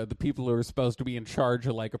with the people who are supposed to be in charge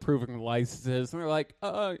of like approving the licenses, and they're like,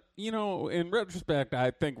 in retrospect,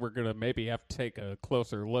 I think we're gonna maybe have to take a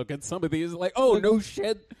closer look at some of these. Like, no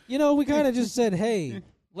shit. We kind of just said, hey,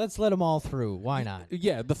 let's let them all through. Why not?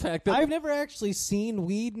 Yeah, the fact that I've never actually seen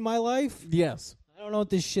weed in my life. Yes. I don't know what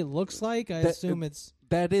this shit looks like. I assume it's...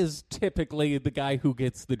 That is typically the guy who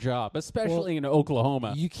gets the job, especially in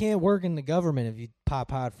Oklahoma. You can't work in the government if you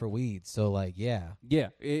pop hot for weed. So, yeah. Yeah,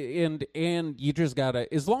 and you just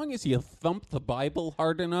gotta, as long as you thump the Bible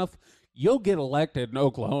hard enough, you'll get elected in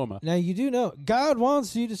Oklahoma. Now, you do know, God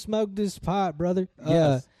wants you to smoke this pot, brother.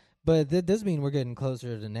 Yes. But that does mean we're getting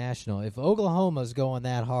closer to national. If Oklahoma's going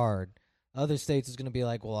that hard, Other states is going to be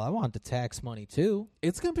like, well, I want the tax money too.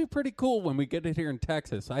 It's going to be pretty cool when we get it here in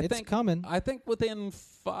Texas. It's coming. I think within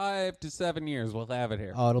 5 to 7 years we'll have it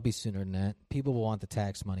here. Oh, it'll be sooner than that. People will want the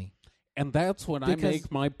tax money. And that's when I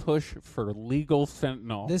make my push for legal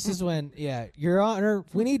fentanyl. This is when, yeah, Your Honor,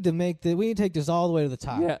 we need to take this all the way to the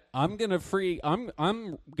top. Yeah, I'm gonna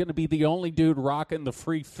be the only dude rocking the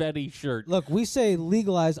free Fetty shirt. Look, we say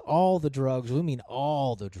legalize all the drugs. We mean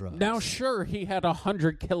all the drugs. Now, sure, he had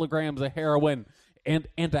 100 kilograms of heroin and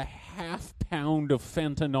a half pound of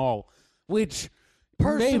fentanyl, which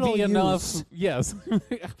Personal may be enough. use. Yes,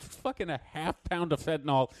 fucking a half pound of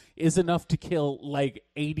fentanyl is enough to kill like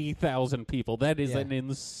 80,000 people. That is an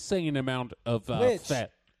insane amount of fat.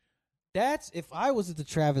 That's if I was at the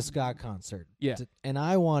Travis Scott concert, Yeah. and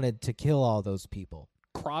I wanted to kill all those people.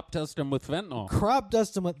 Crop dust them with fentanyl. Crop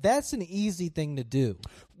dust them with. That's an easy thing to do.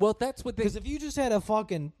 Well, that's what they. Because if you just had a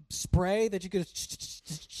fucking spray that you could,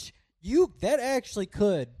 that actually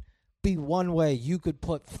could be one way you could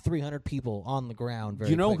put 300 people on the ground. Very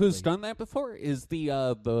you know quickly. who's done that before? Is the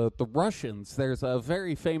Russians. There's a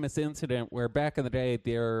very famous incident where back in the day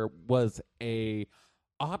there was a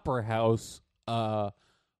opera house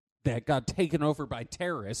that got taken over by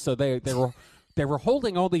terrorists. So they were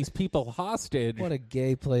holding all these people hostage. What a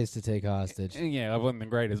gay place to take hostage. Yeah, it wasn't the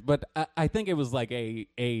greatest, but I think it was like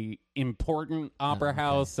a important opera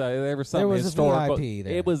house. There was some historical. VIP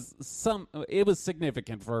there. It was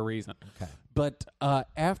significant for a reason. Okay. But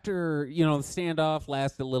after the standoff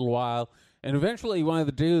lasted a little while, and eventually one of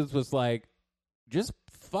the dudes was like, "Just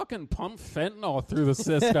fucking pump fentanyl through the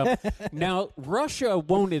system." Now Russia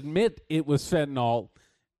won't admit it was fentanyl.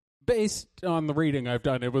 Based on the reading I've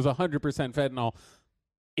done, it was 100% fentanyl.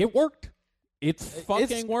 It worked. It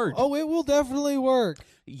fucking worked. Oh, it will definitely work.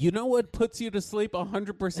 You know what puts you to sleep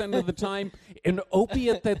 100% of the time? An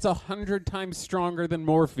opiate that's 100 times stronger than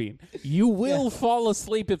morphine. You will fall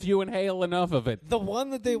asleep if you inhale enough of it. The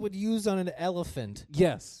one that they would use on an elephant.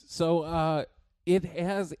 Yes. So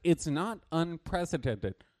it's not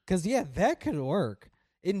unprecedented. Because, that could work.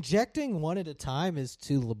 Injecting one at a time is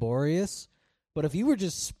too laborious. But if you were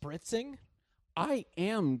just spritzing... I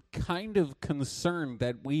am kind of concerned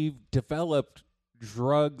that we've developed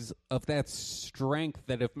drugs of that strength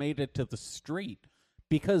that have made it to the street.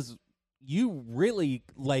 Because you really,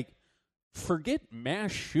 forget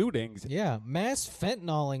mass shootings. Yeah, mass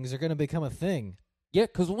fentanylings are going to become a thing. Yeah,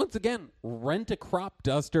 because once again, rent a crop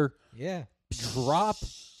duster. Yeah. Drop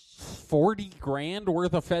 40 grand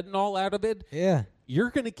worth of fentanyl out of it. Yeah.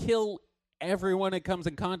 You're going to kill everyone it comes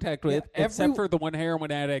in contact with, except for the one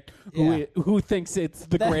heroin addict who thinks it's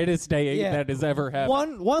the greatest day that has ever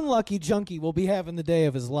happened. One lucky junkie will be having the day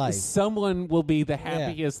of his life. Someone will be the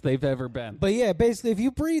happiest they've ever been. But basically, if you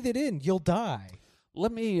breathe it in, you'll die.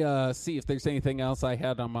 Let me see if there's anything else I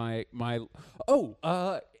had on my.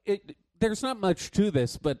 There's not much to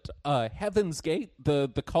this, but Heaven's Gate,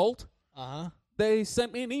 the cult, they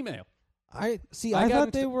sent me an email. I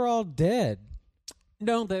thought they were all dead.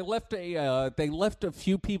 No, they left a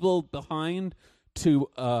few people behind to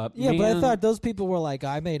but I thought those people were like,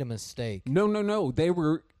 I made a mistake. No. They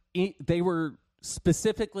were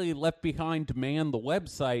specifically left behind to man the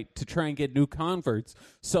website to try and get new converts.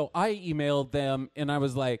 So I emailed them and I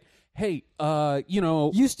was like, "Hey,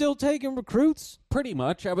 you still taking recruits?" Pretty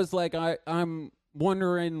much. I was like, I'm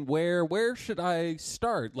wondering where should I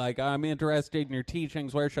start? Like, I'm interested in your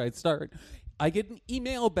teachings. Where should I start? I get an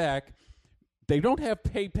email back. They don't have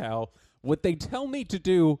PayPal. What they tell me to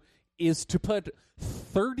do is to put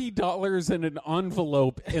 $30 in an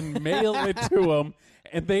envelope and mail it to them,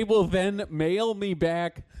 and they will then mail me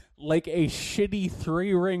back like a shitty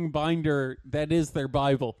 3-ring binder that is their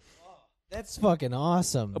Bible. That's fucking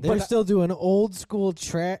awesome. They're still doing old school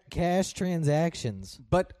cash transactions.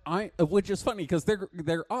 But which is funny because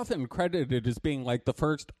they're often credited as being like the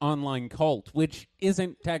first online cult, which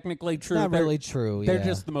isn't technically true. Not really true. They're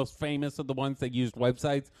just the most famous of the ones that used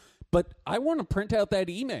websites. But I want to print out that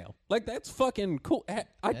email. Like, that's fucking cool.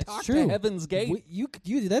 I talked to Heaven's Gate.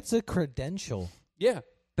 That's a credential. Yeah.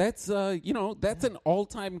 That's that's an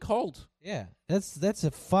all-time cult. Yeah. That's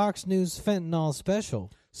a Fox News fentanyl special.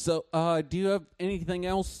 So, do you have anything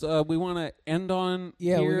else we want to end on?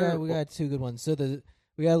 Yeah, here? we got two good ones. So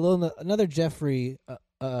we got another Jeffrey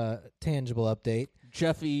tangible update.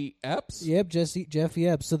 Jeffy Epps? Yep, Jeffy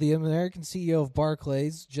Epps. So the American CEO of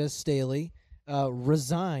Barclays, Jess Staley,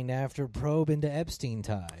 resigned after probe into Epstein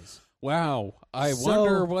ties. Wow. I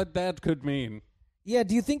wonder what that could mean. Yeah,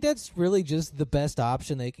 do you think that's really just the best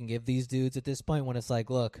option they can give these dudes at this point when it's like,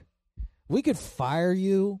 look, we could fire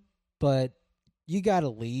you, but you got to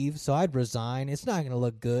leave, so I'd resign. It's not going to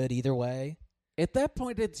look good either way. At that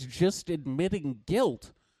point, it's just admitting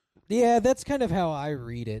guilt. Yeah, that's kind of how I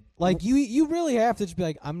read it. Like you really have to just be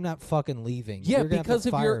like, I'm not fucking leaving. Yeah, You're gonna because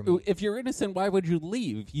have to fire me. if you're innocent, why would you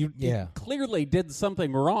leave? You clearly did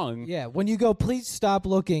something wrong. Yeah, when you go, please stop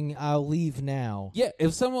looking, I'll leave now. Yeah,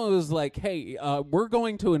 if someone was like, hey, we're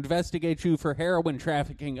going to investigate you for heroin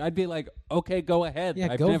trafficking, I'd be like, okay, go ahead.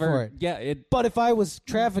 Yeah, I've go never, for it. Yeah, But if I was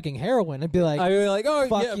trafficking heroin, I'd be like, oh,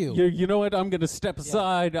 fuck yeah, you. You know what? I'm going to step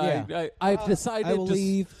aside. Yeah. I've decided I will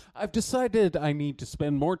leave. I've decided I need to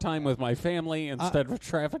spend more time with my family instead of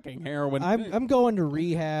trafficking heroin. I'm going to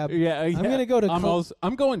rehab. Yeah, I'm gonna go to.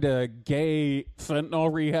 I'm going to gay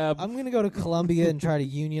fentanyl rehab. I'm gonna go to Colombia and try to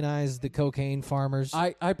unionize the cocaine farmers.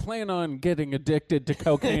 I plan on getting addicted to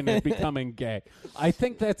cocaine and becoming gay. I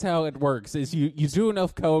think that's how it works. Is you do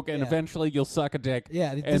enough coke and eventually you'll suck a dick.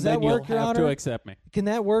 Yeah, and does then that work, you'll Your have Honor? to accept me. Can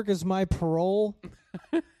that work as my parole?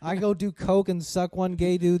 I go do coke and suck one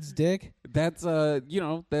gay dude's dick. That's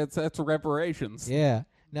that's reparations. Yeah.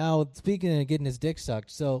 Now speaking of getting his dick sucked,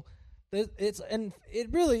 so it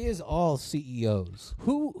really is all CEOs.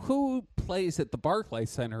 Who plays at the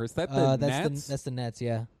Barclays Center? Is that the Nets? That's the Nets.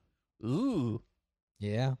 Yeah. Ooh.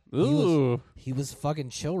 Yeah. Ooh. He was fucking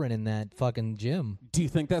children in that fucking gym. Do you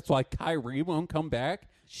think that's why Kyrie won't come back?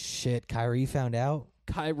 Shit, Kyrie found out.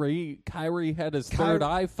 Kyrie had his third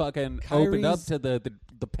eye fucking opened up to the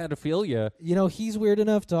pedophilia. You know, he's weird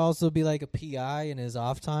enough to also be like a PI in his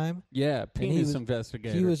off time. Yeah, penis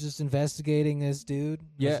investigator. He was just investigating this dude.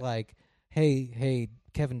 He was like, hey,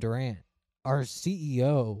 Kevin Durant, our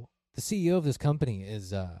CEO, the CEO of this company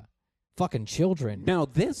is fucking children. Now,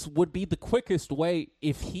 this would be the quickest way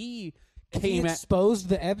if he exposed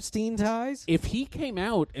the Epstein ties? If he came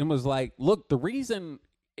out and was like, look, the reason...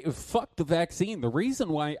 fuck the vaccine. The reason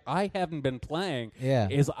why I haven't been playing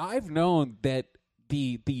is I've known that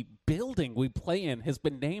the building we play in has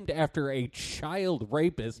been named after a child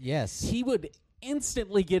rapist. Yes. He would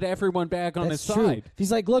instantly get everyone back on his true. side. He's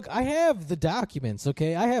like, look, I have the documents,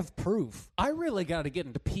 okay? I have proof. I really got to get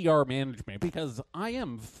into PR management because I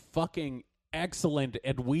am fucking excellent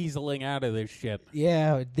at weaseling out of this shit.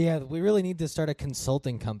 Yeah, we really need to start a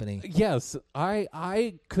consulting company. Yes,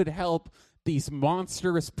 I could help these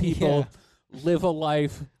monstrous people live a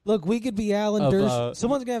life. Look, we could be Alan Dershowitz.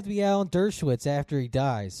 Someone's gonna have to be Alan Dershowitz after he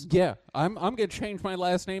dies. Yeah, I'm gonna change my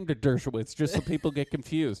last name to Dershowitz just so people get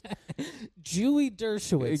confused. Dewey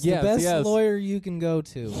Dershowitz, the best lawyer you can go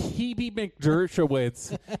to. Hebe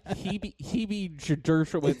McDershowitz. Hebe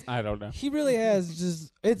Dershowitz. I don't know. He really has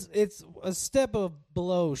just it's a step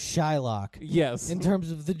below Shylock. Yes, in terms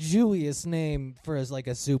of the Jewiest name for as like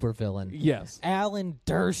a supervillain. Yes, Alan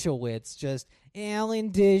Dershowitz, just Alan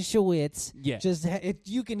Dershowitz. Yeah, just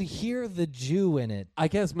you can hear the Jew in it. I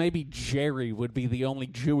guess maybe Jerry would be the only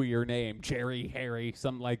Jewier name. Jerry, Harry,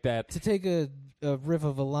 something like that. To take a riff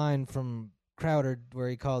of a line from Crowder, where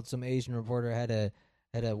he called some Asian reporter had a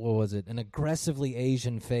what was it? An aggressively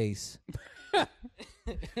Asian face. That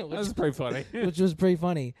was pretty funny. Which was pretty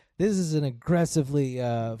funny. This is an aggressively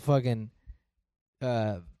fucking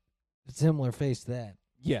similar face to that.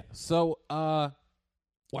 Yeah. So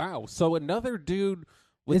wow. So another dude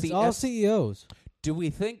with it's all CEOs. Do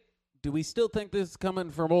we still think this is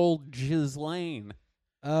coming from old Ghislaine?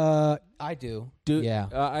 I do. Yeah.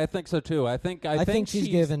 I think so too. I think she's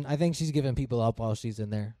giving people up while she's in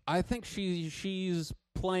there. I think she's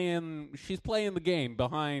playing the game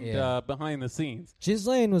behind the scenes.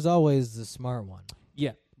 Ghislaine was always the smart one.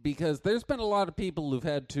 Yeah, because there's been a lot of people who've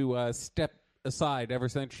had to step aside ever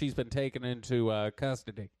since she's been taken into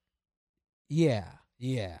custody. Yeah.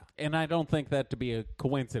 And I don't think that to be a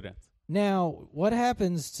coincidence. Now, what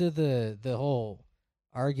happens to the whole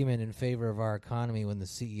argument in favor of our economy when the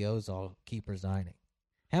CEOs all keep resigning?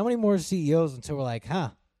 How many more CEOs until we're like,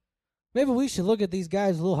 maybe we should look at these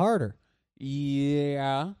guys a little harder?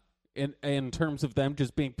 Yeah. In terms of them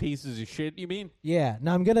just being pieces of shit, you mean? Yeah.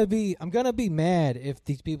 Now I'm gonna be mad if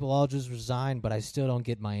these people all just resign, but I still don't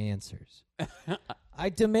get my answers. I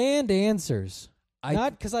demand answers.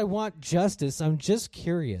 Not because I want justice. I'm just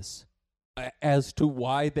curious. As to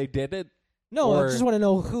why they did it? No, I just want to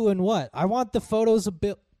know who and what. I want the photos of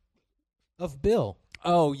Bill.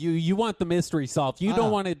 Oh, you want the mystery solved. You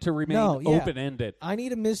don't want it to remain open-ended. I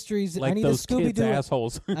need a mysteries. Like I need those a Scooby-Doo kids'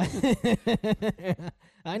 assholes.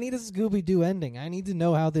 I need a Scooby-Doo ending. I need to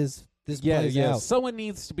know how this plays out. Someone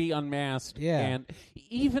needs to be unmasked. Yeah. And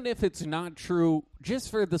even if it's not true, just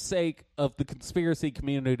for the sake of the conspiracy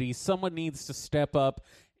community, someone needs to step up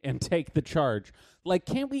and take the charge. Like,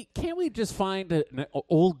 can't we just find an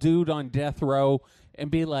old dude on death row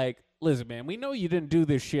and be like, listen, man, we know you didn't do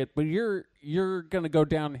this shit, but you're you're gonna go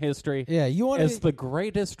down in history. Yeah, you want as the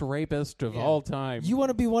greatest rapist of all time. You want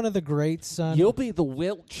to be one of the greats, son. You'll be the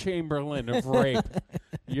Wilt Chamberlain of rape.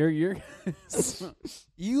 You're.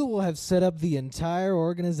 You will have set up the entire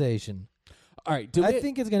organization. All right. I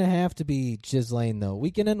think it's going to have to be Ghislaine, though.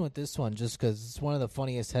 We can end with this one just because it's one of the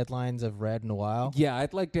funniest headlines I've read in a while. Yeah,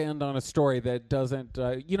 I'd like to end on a story that doesn't,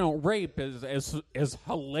 rape is as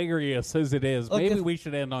hilarious as it is. Look, maybe we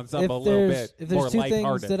should end on something a little bit if more there's two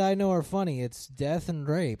lighthearted. things that I know are funny, it's death and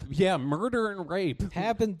rape. Yeah, murder and rape.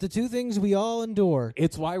 The two things we all endure.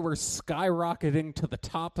 It's why we're skyrocketing to the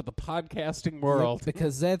top of the podcasting world. Yep,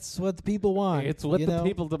 because that's what the people want. It's what the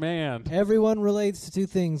people demand. Everyone relates to two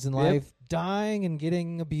things in life. Dying and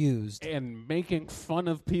getting abused. And making fun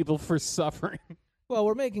of people for suffering. Well,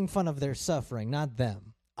 we're making fun of their suffering, not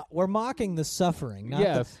them. We're mocking the suffering,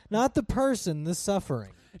 not the person, the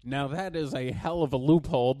suffering. Now that is a hell of a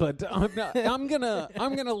loophole, but I'm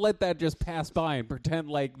gonna let that just pass by and pretend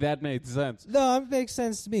like that made sense. No, it makes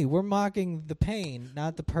sense to me. We're mocking the pain,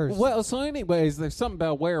 not the person. Well, so anyways, there's something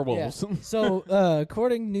about werewolves. Yeah. So,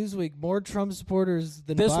 according to Newsweek, more Trump supporters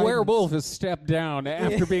than this Biden's. Werewolf has stepped down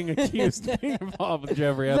after being accused of being involved with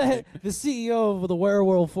Jeffrey Epstein. The CEO of the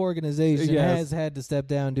Werewolf organization has had to step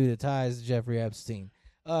down due to ties to Jeffrey Epstein.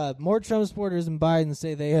 More Trump supporters than Biden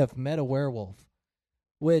say they have met a werewolf.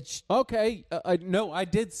 Which no, I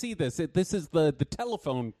did see this. This is the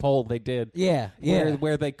telephone poll they did. Yeah,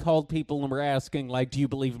 where they called people and were asking like, do you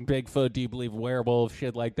believe in Bigfoot? Do you believe in werewolves?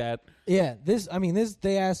 Shit like that. Yeah, this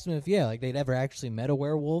they asked them if they'd ever actually met a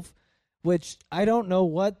werewolf, which I don't know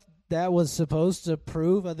what that was supposed to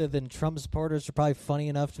prove, other than Trump supporters are probably funny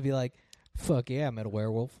enough to be like, fuck yeah, I met a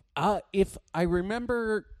werewolf. If I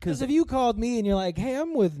remember, because if you called me and you're like, hey,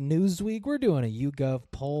 I'm with Newsweek, we're doing a YouGov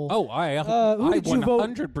poll. Oh, I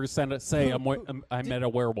 100% say I met a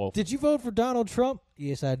werewolf. Did you vote for Donald Trump?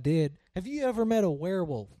 Yes, I did. Have you ever met a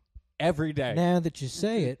werewolf? Every day. Now that you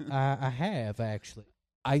say it, I have actually.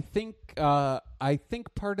 I think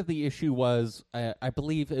part of the issue was I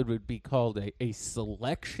believe it would be called a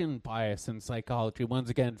selection bias in psychology. Once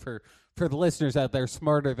again, for the listeners out there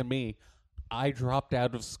smarter than me, I dropped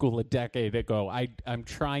out of school a decade ago. I'm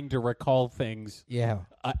trying to recall things. Yeah.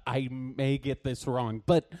 I may get this wrong,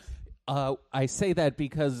 but I say that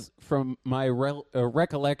because from my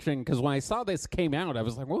recollection, because when I saw this came out, I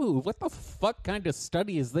was like, whoa, what the fuck kind of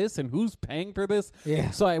study is this, and who's paying for this?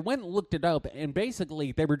 Yeah. So I went and looked it up, and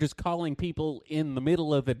basically they were just calling people in the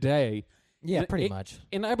middle of the day. Yeah, pretty much.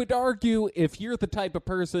 And I would argue if you're the type of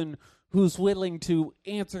person who's willing to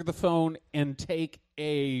answer the phone and take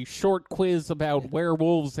a short quiz about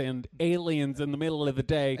werewolves and aliens in the middle of the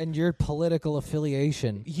day, and your political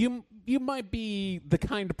affiliation, you might be the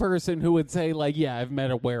kind of person who would say, like, yeah, I've met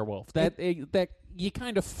a werewolf. That you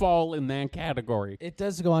kind of fall in that category. It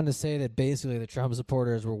does go on to say that basically the Trump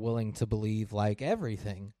supporters were willing to believe like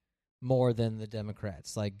everything more than the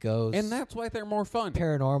Democrats, like ghosts. And that's why they're more fun.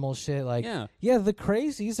 Paranormal shit. Like, yeah, the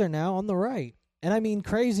crazies are now on the right. And I mean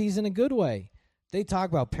crazies in a good way. They talk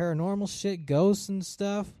about paranormal shit, ghosts and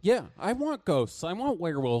stuff. Yeah, I want ghosts. I want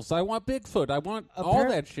werewolves. I want Bigfoot. I want all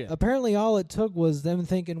that shit. Apparently all it took was them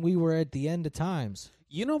thinking we were at the end of times.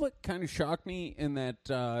 You know what kind of shocked me in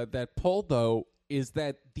that poll, though, is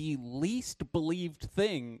that the least believed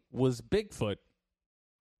thing was Bigfoot.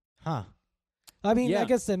 Huh. I mean, I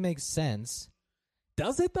guess that makes sense.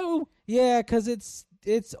 Does it, though? Yeah, because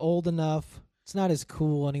it's old enough. It's not as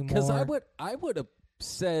cool anymore. Because I would have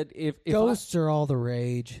said if ghosts are all the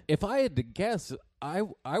rage. If I had to guess, I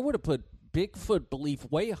would have put Bigfoot belief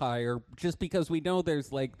way higher, just because we know there's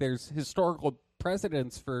historical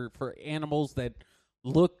precedents for animals that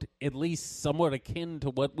looked at least somewhat akin to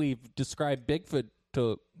what we've described Bigfoot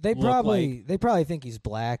to. They probably think he's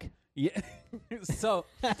black. Yeah. So,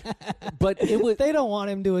 but it was. They don't want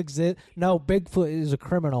him to exist. No, Bigfoot is a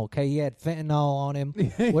criminal. Okay, he had fentanyl on him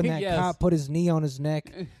when that cop put his knee on his neck.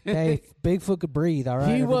 Okay, Bigfoot could breathe. All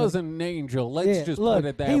right, he wasn't an angel. Let's just put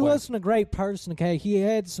it that way. He wasn't a great person. Okay, he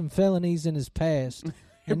had some felonies in his past.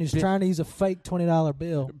 And he's trying to use a fake $20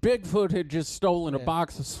 bill. Bigfoot had just stolen a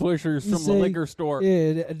box of Swishers from the liquor store.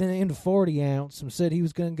 Yeah, and then in a 40 ounce, and said he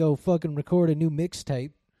was going to go fucking record a new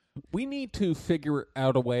mixtape. We need to figure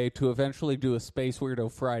out a way to eventually do a Space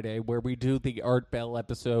Weirdo Friday where we do the Art Bell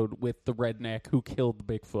episode with the redneck who killed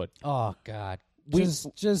Bigfoot. Oh, God.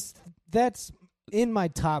 Just that's in my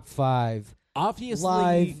top 5.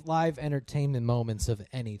 Obviously, live entertainment moments of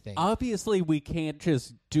anything. Obviously, we can't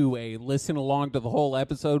just do a listen along to the whole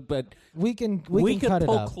episode, but we can pull cut it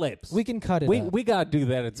up. Clips. We can cut it up. We got to do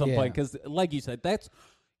that at some point because, like you said,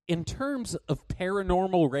 in terms of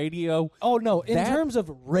paranormal radio, Oh no! In that- terms of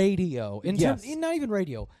radio, Yes. not even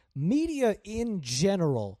radio, media in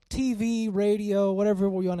general, TV, radio, whatever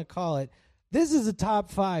we want to call it. This is a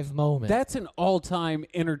top 5 moment. that's an all-time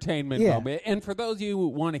entertainment Yeah. moment. And for those of you who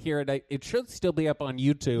want to hear it, it should still be up on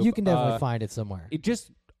YouTube. you can definitely find it somewhere. It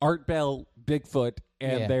just Art Bell Bigfoot,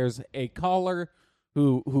 and Yeah. there's a caller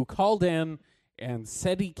who called in and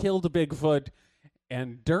said he killed a Bigfoot.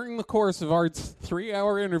 And during the course of Art's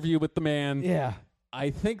 3-hour interview with the man, Yeah. I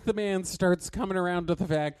think the man starts coming around to the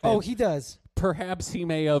fact that Oh, he does. perhaps he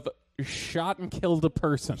may have shot and killed a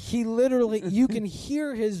person. He literally, you can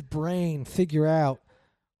hear his brain figure out.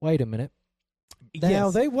 Wait a minute. Now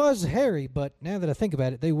Yes. they was hairy, but now that I think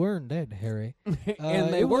about it, they weren't that hairy.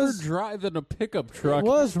 And they it were was- driving a pickup truck. It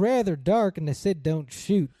was rather dark, and they said don't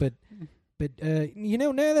shoot. But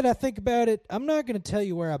now that I think about it, I'm not going to tell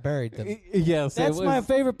you where I buried them. Yes, That's it was, my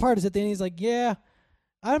favorite part. Is at the end, he's like, "Yeah,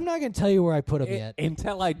 I'm not going to tell you where I put them yet."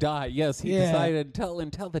 Until I die. Yes, he Yeah. decided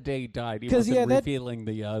until the day he died. He 'Cause, wasn't yeah, that- revealing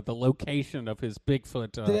the location of his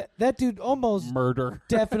Bigfoot That dude almost murder.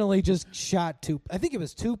 definitely just shot 2. I think it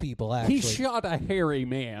was 2 people actually. He shot a hairy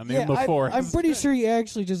man Yeah, in the forest. I'm pretty sure he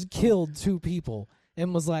actually just killed 2 people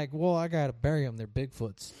and was like, "Well, I got to bury them. They're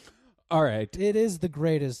Bigfoots." All right. It is the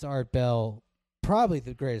greatest Art Bell, probably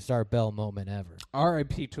the greatest Art Bell moment ever.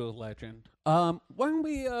 R.I.P. to a legend. Why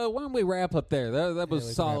don't we wrap up there? That was we can wrap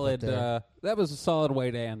up solid. there. That was a solid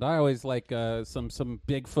way to end. I always like some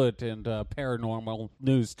Bigfoot and paranormal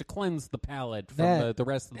news to cleanse the palate from That- the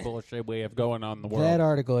rest of the bullshit we have going on in the world. That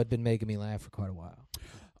article had been making me laugh for quite a while.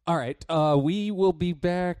 All right. We will be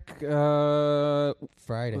back.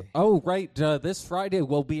 Friday. Oh, right. This Friday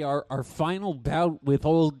will be our final bout with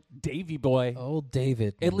old Davy Boy. Old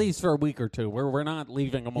David. At least for a week or two. We're not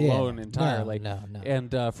leaving him Yeah. alone entirely. No.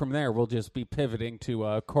 And from there, we'll just be pivoting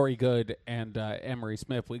to Corey Good and Emery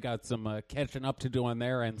Smith. We got some catching up to do on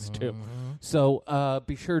their ends, too. So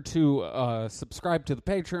be sure to subscribe to the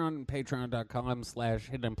Patreon,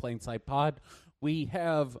 patreon.com/hiddenplainsightpod. We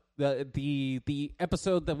have the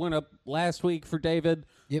episode that went up last week for David.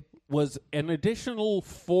 Yep. Was an additional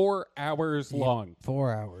 4 hours long.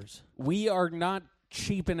 4 hours. We are not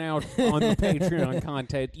cheaping out on the Patreon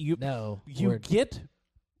content. You we're- get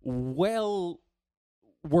well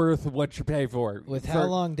worth what you pay for. With how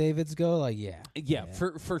long David's go, like, yeah.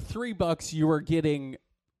 For $3 you are getting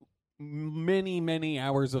many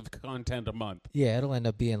hours of content a month. Yeah, it'll end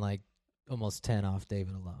up being like almost 10 off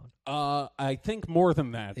David alone. I think more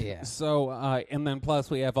than that. Yeah. So, and then plus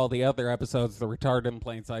we have all the other episodes, the Retarded in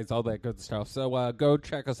Plain Sights, all that good stuff. So go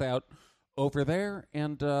check us out over there,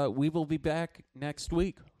 and we will be back next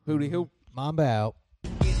week. Hooty hoop. Mamba out.